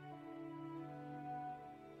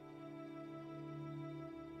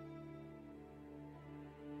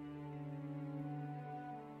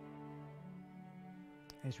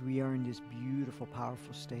 as we are in this beautiful,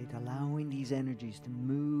 powerful state, allowing these energies to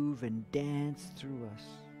move and dance through us,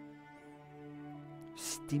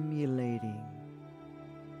 stimulating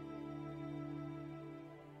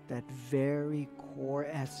that very core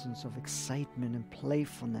essence of excitement and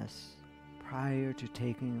playfulness prior to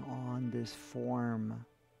taking on this form.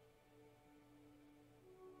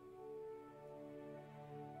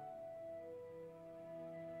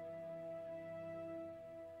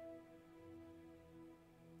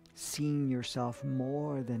 Seeing yourself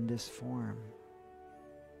more than this form.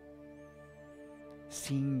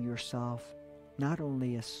 Seeing yourself not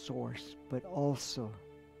only as source, but also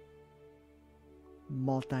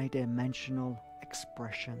multidimensional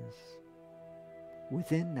expressions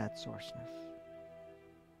within that sourceness,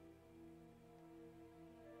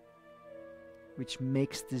 which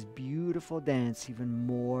makes this beautiful dance even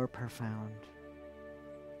more profound.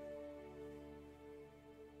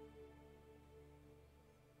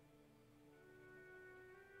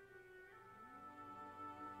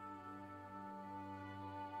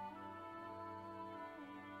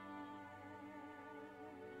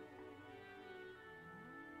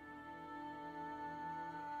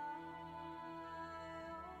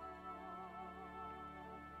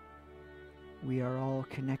 We are all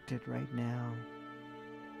connected right now,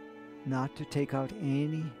 not to take out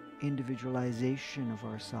any individualization of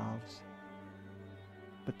ourselves,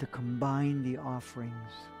 but to combine the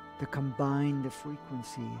offerings, to combine the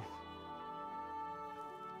frequencies,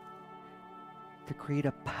 to create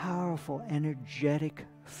a powerful, energetic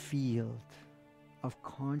field of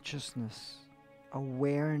consciousness,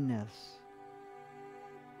 awareness,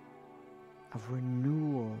 of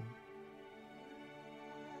renewal,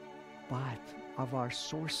 but of our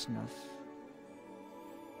sourceness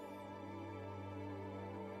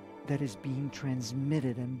that is being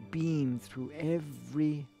transmitted and beamed through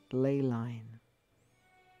every ley line,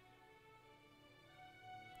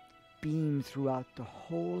 beamed throughout the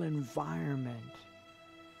whole environment,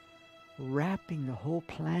 wrapping the whole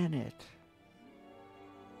planet.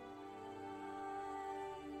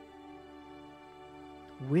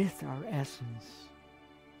 With our essence,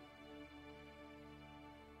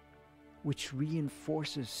 which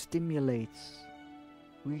reinforces, stimulates,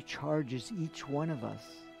 recharges each one of us,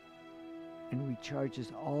 and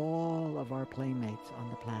recharges all of our playmates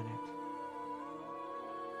on the planet.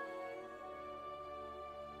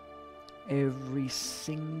 Every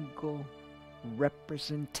single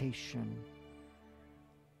representation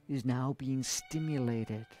is now being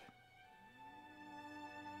stimulated.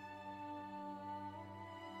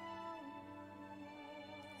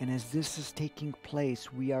 And as this is taking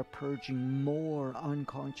place, we are purging more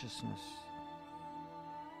unconsciousness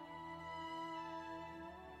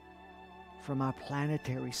from our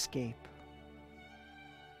planetary scape.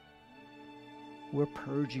 We're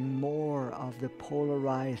purging more of the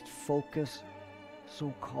polarized focus,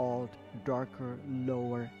 so-called darker,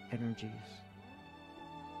 lower energies.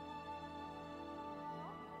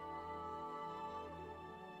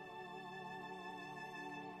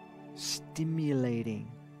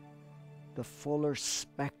 Stimulating the fuller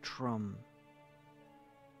spectrum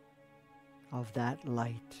of that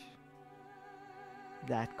light,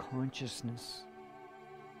 that consciousness.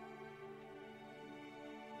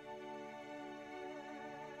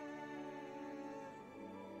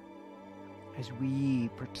 As we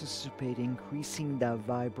participate, increasing the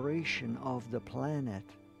vibration of the planet,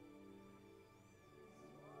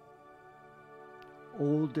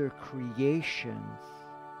 older creations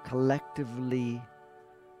collectively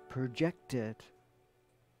projected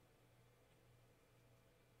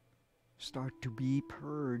start to be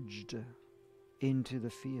purged into the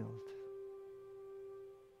field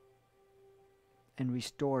and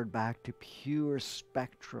restored back to pure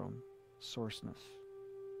spectrum sourceness.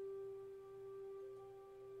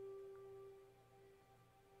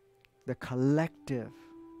 The collective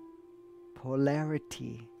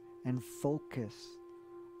polarity and focus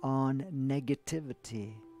on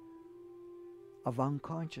negativity of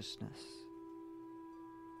unconsciousness,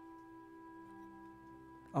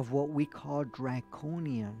 of what we call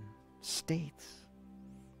draconian states,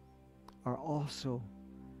 are also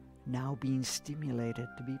now being stimulated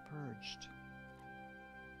to be purged.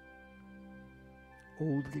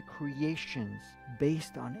 All the creations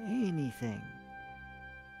based on anything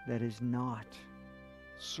that is not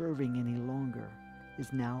serving any longer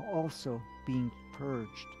is now also being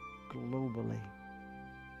purged globally.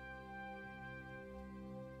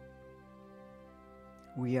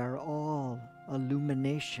 We are all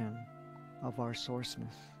illumination of our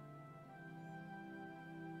sourceness.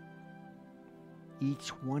 Each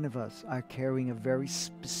one of us are carrying a very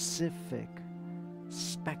specific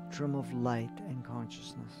spectrum of light and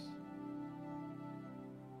consciousness.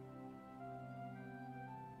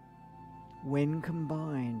 When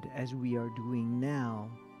combined, as we are doing now,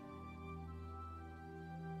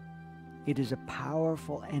 it is a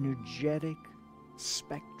powerful, energetic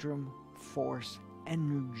spectrum force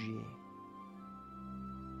energy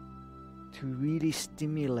to really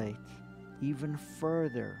stimulate even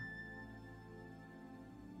further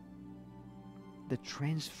the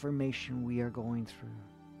transformation we are going through.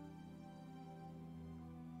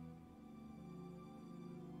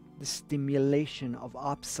 The stimulation of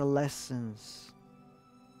obsolescence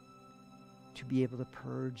to be able to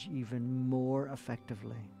purge even more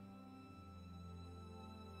effectively.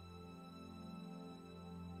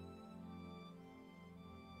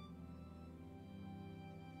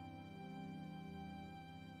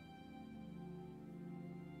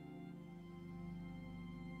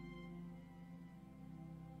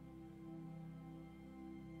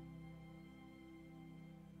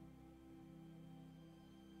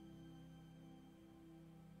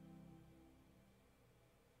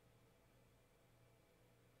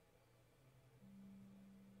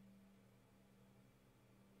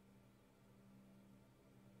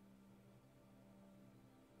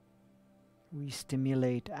 We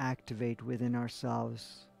stimulate, activate within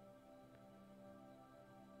ourselves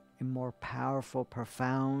a more powerful,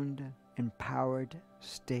 profound, empowered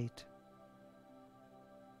state.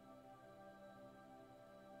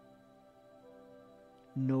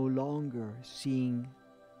 No longer seeing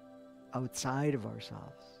outside of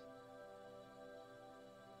ourselves,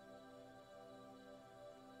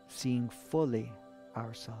 seeing fully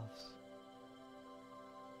ourselves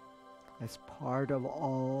as part of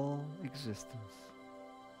all existence,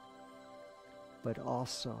 but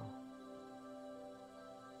also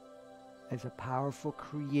as a powerful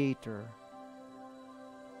creator,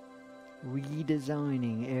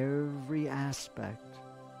 redesigning every aspect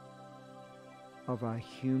of our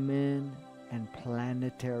human and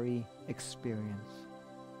planetary experience.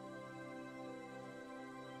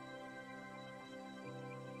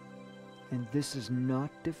 And this is not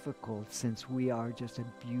difficult, since we are just a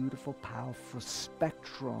beautiful, powerful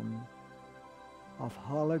spectrum of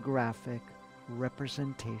holographic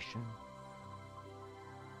representation.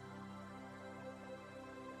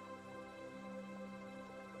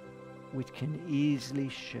 Which can easily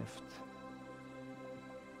shift.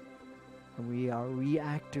 And we are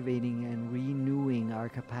reactivating and renewing our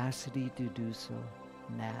capacity to do so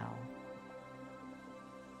now.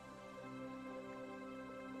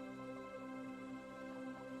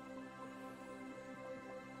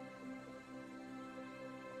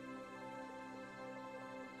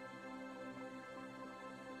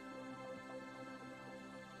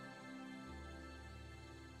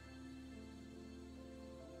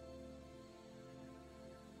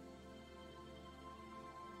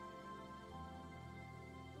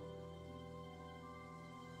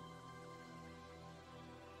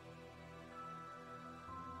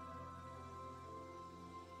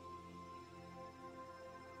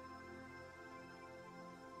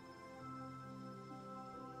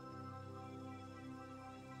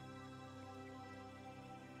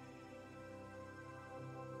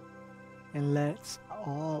 And let's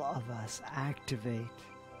all of us activate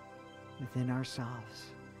within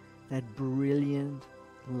ourselves that brilliant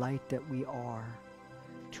light that we are,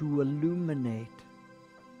 to illuminate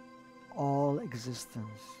all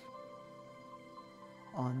existence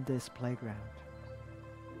on this playground.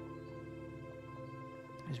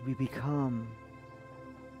 As we become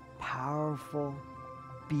powerful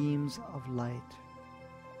beams of light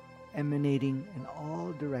emanating in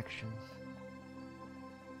all directions.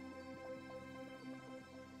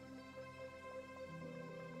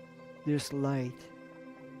 This light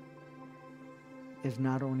is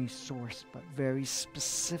not only source, but very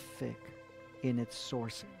specific in its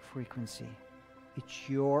source frequency. It's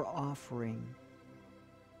your offering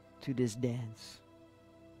to this dance.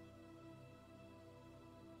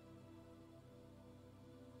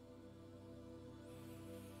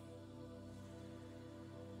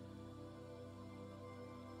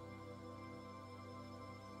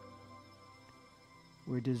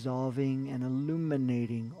 We're dissolving and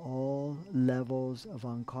illuminating all levels of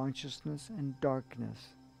unconsciousness and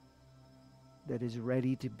darkness that is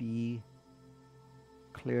ready to be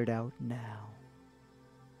cleared out now.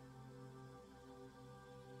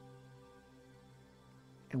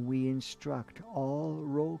 And we instruct all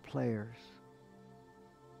role players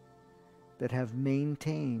that have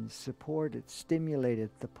maintained, supported, stimulated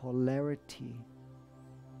the polarity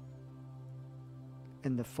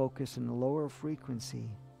and the focus in the lower frequency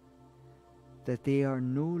that they are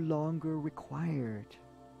no longer required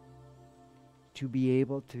to be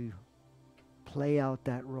able to play out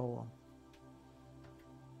that role,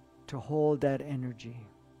 to hold that energy.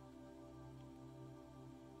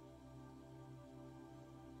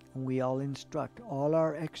 And we all instruct all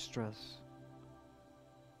our extras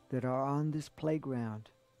that are on this playground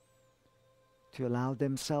to allow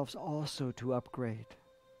themselves also to upgrade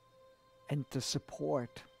and to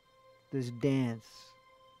support this dance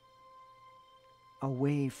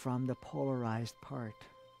away from the polarized part,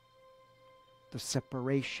 the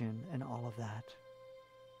separation and all of that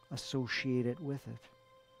associated with it.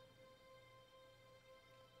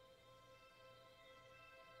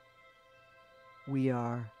 We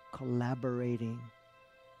are collaborating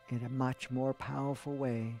in a much more powerful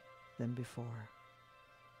way than before.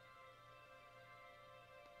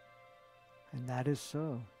 And that is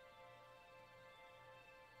so.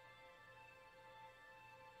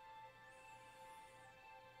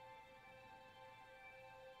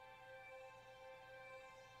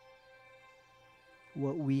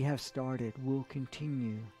 What we have started will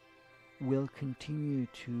continue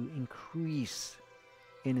to increase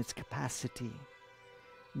in its capacity,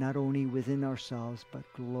 not only within ourselves, but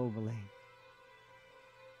globally.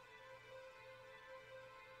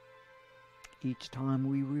 Each time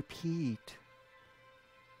we repeat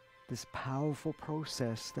this powerful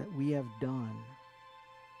process that we have done,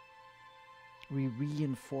 we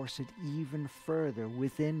reinforce it even further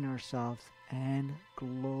within ourselves and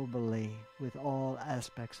globally with all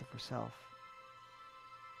aspects of ourselves.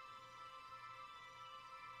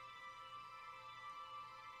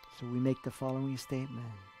 So we make the following statement.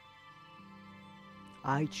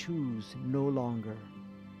 I choose no longer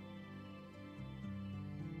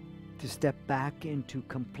to step back into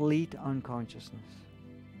complete unconsciousness,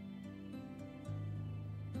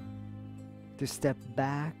 to step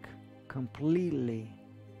back completely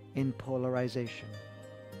in polarization,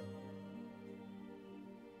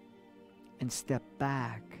 and step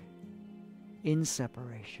back in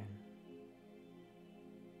separation.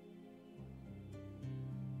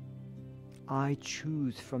 I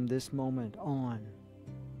choose from this moment on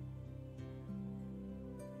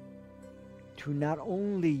to not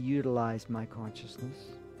only utilize my consciousness,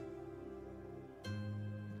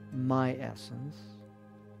 my essence,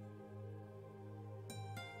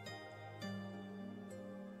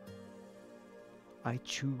 I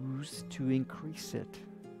choose to increase it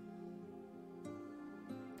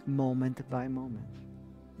moment by moment.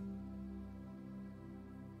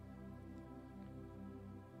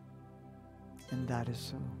 And that is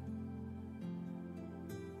so.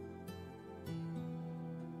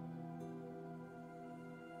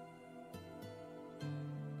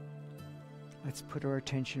 Let's put our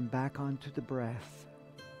attention back onto the breath.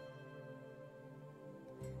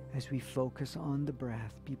 As we focus on the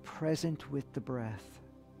breath, be present with the breath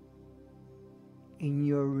in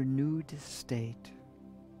your renewed state,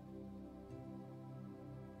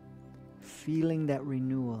 feeling that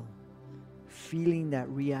renewal, feeling that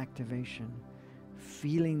reactivation,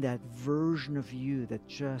 feeling that version of you that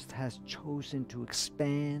just has chosen to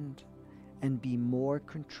expand and be more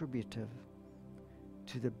contributive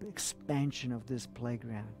to the expansion of this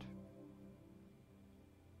playground.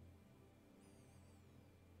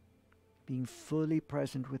 Being fully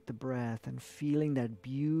present with the breath and feeling that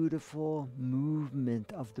beautiful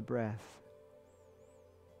movement of the breath.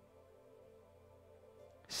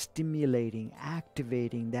 Stimulating,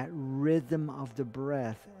 activating that rhythm of the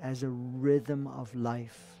breath as a rhythm of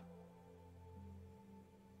life.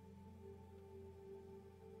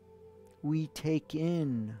 We take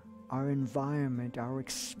in our environment, our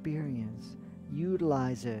experience,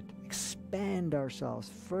 utilize it, expand ourselves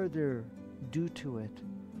further due to it.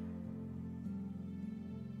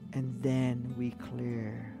 And then we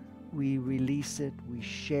clear, we release it, we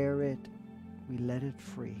share it, we let it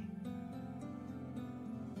free.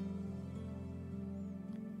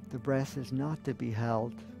 The breath is not to be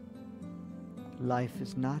held. Life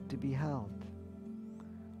is not to be held.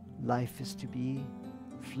 Life is to be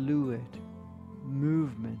fluid,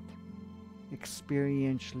 movement,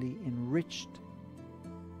 experientially enriched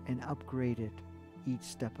and upgraded each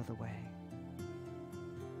step of the way.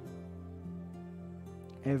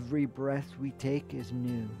 Every breath we take is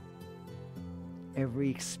new. Every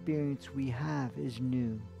experience we have is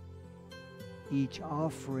new. Each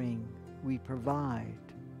offering we provide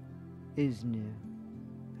is new,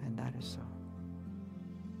 and that is so.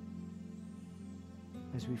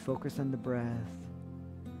 As we focus on the breath,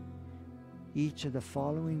 each of the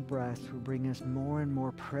following breaths will bring us more and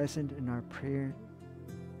more present in our prayer,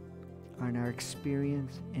 in our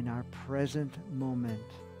experience, in our present moment,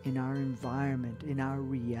 in our environment, in our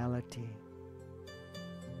reality,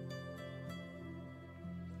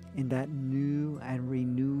 in that new and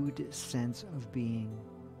renewed sense of being.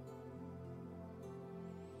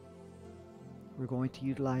 We're going to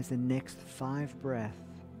utilize the next 5 breaths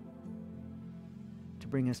to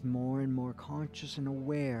bring us more and more conscious and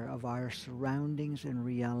aware of our surroundings and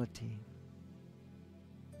reality.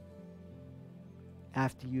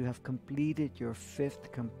 After you have completed your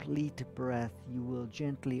 5th complete breath, you will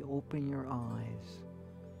gently open your eyes.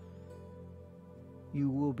 You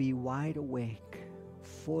will be wide awake,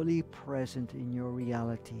 fully present in your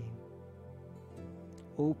reality,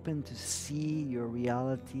 open to see your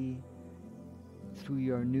reality through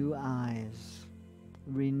your new eyes,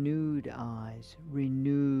 renewed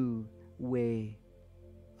way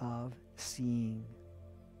of seeing.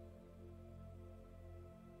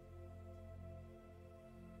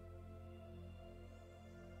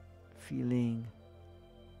 Feeling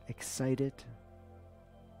excited,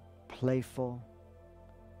 playful,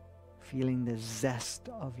 feeling the zest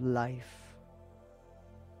of life,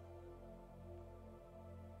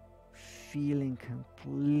 feeling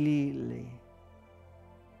completely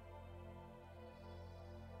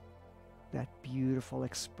that beautiful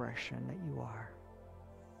expression that you are.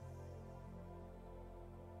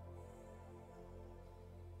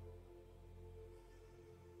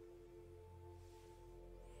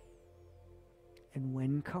 And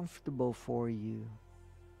when comfortable for you,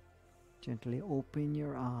 gently open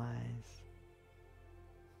your eyes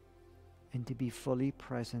and to be fully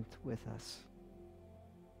present with us.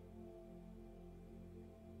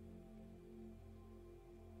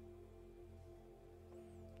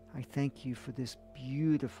 I thank you for this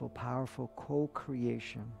beautiful, powerful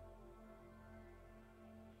co-creation,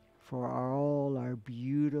 for all our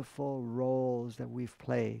beautiful roles that we've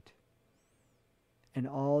played, and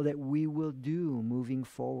all that we will do moving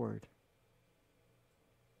forward.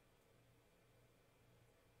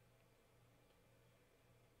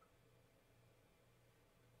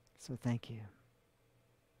 So thank you.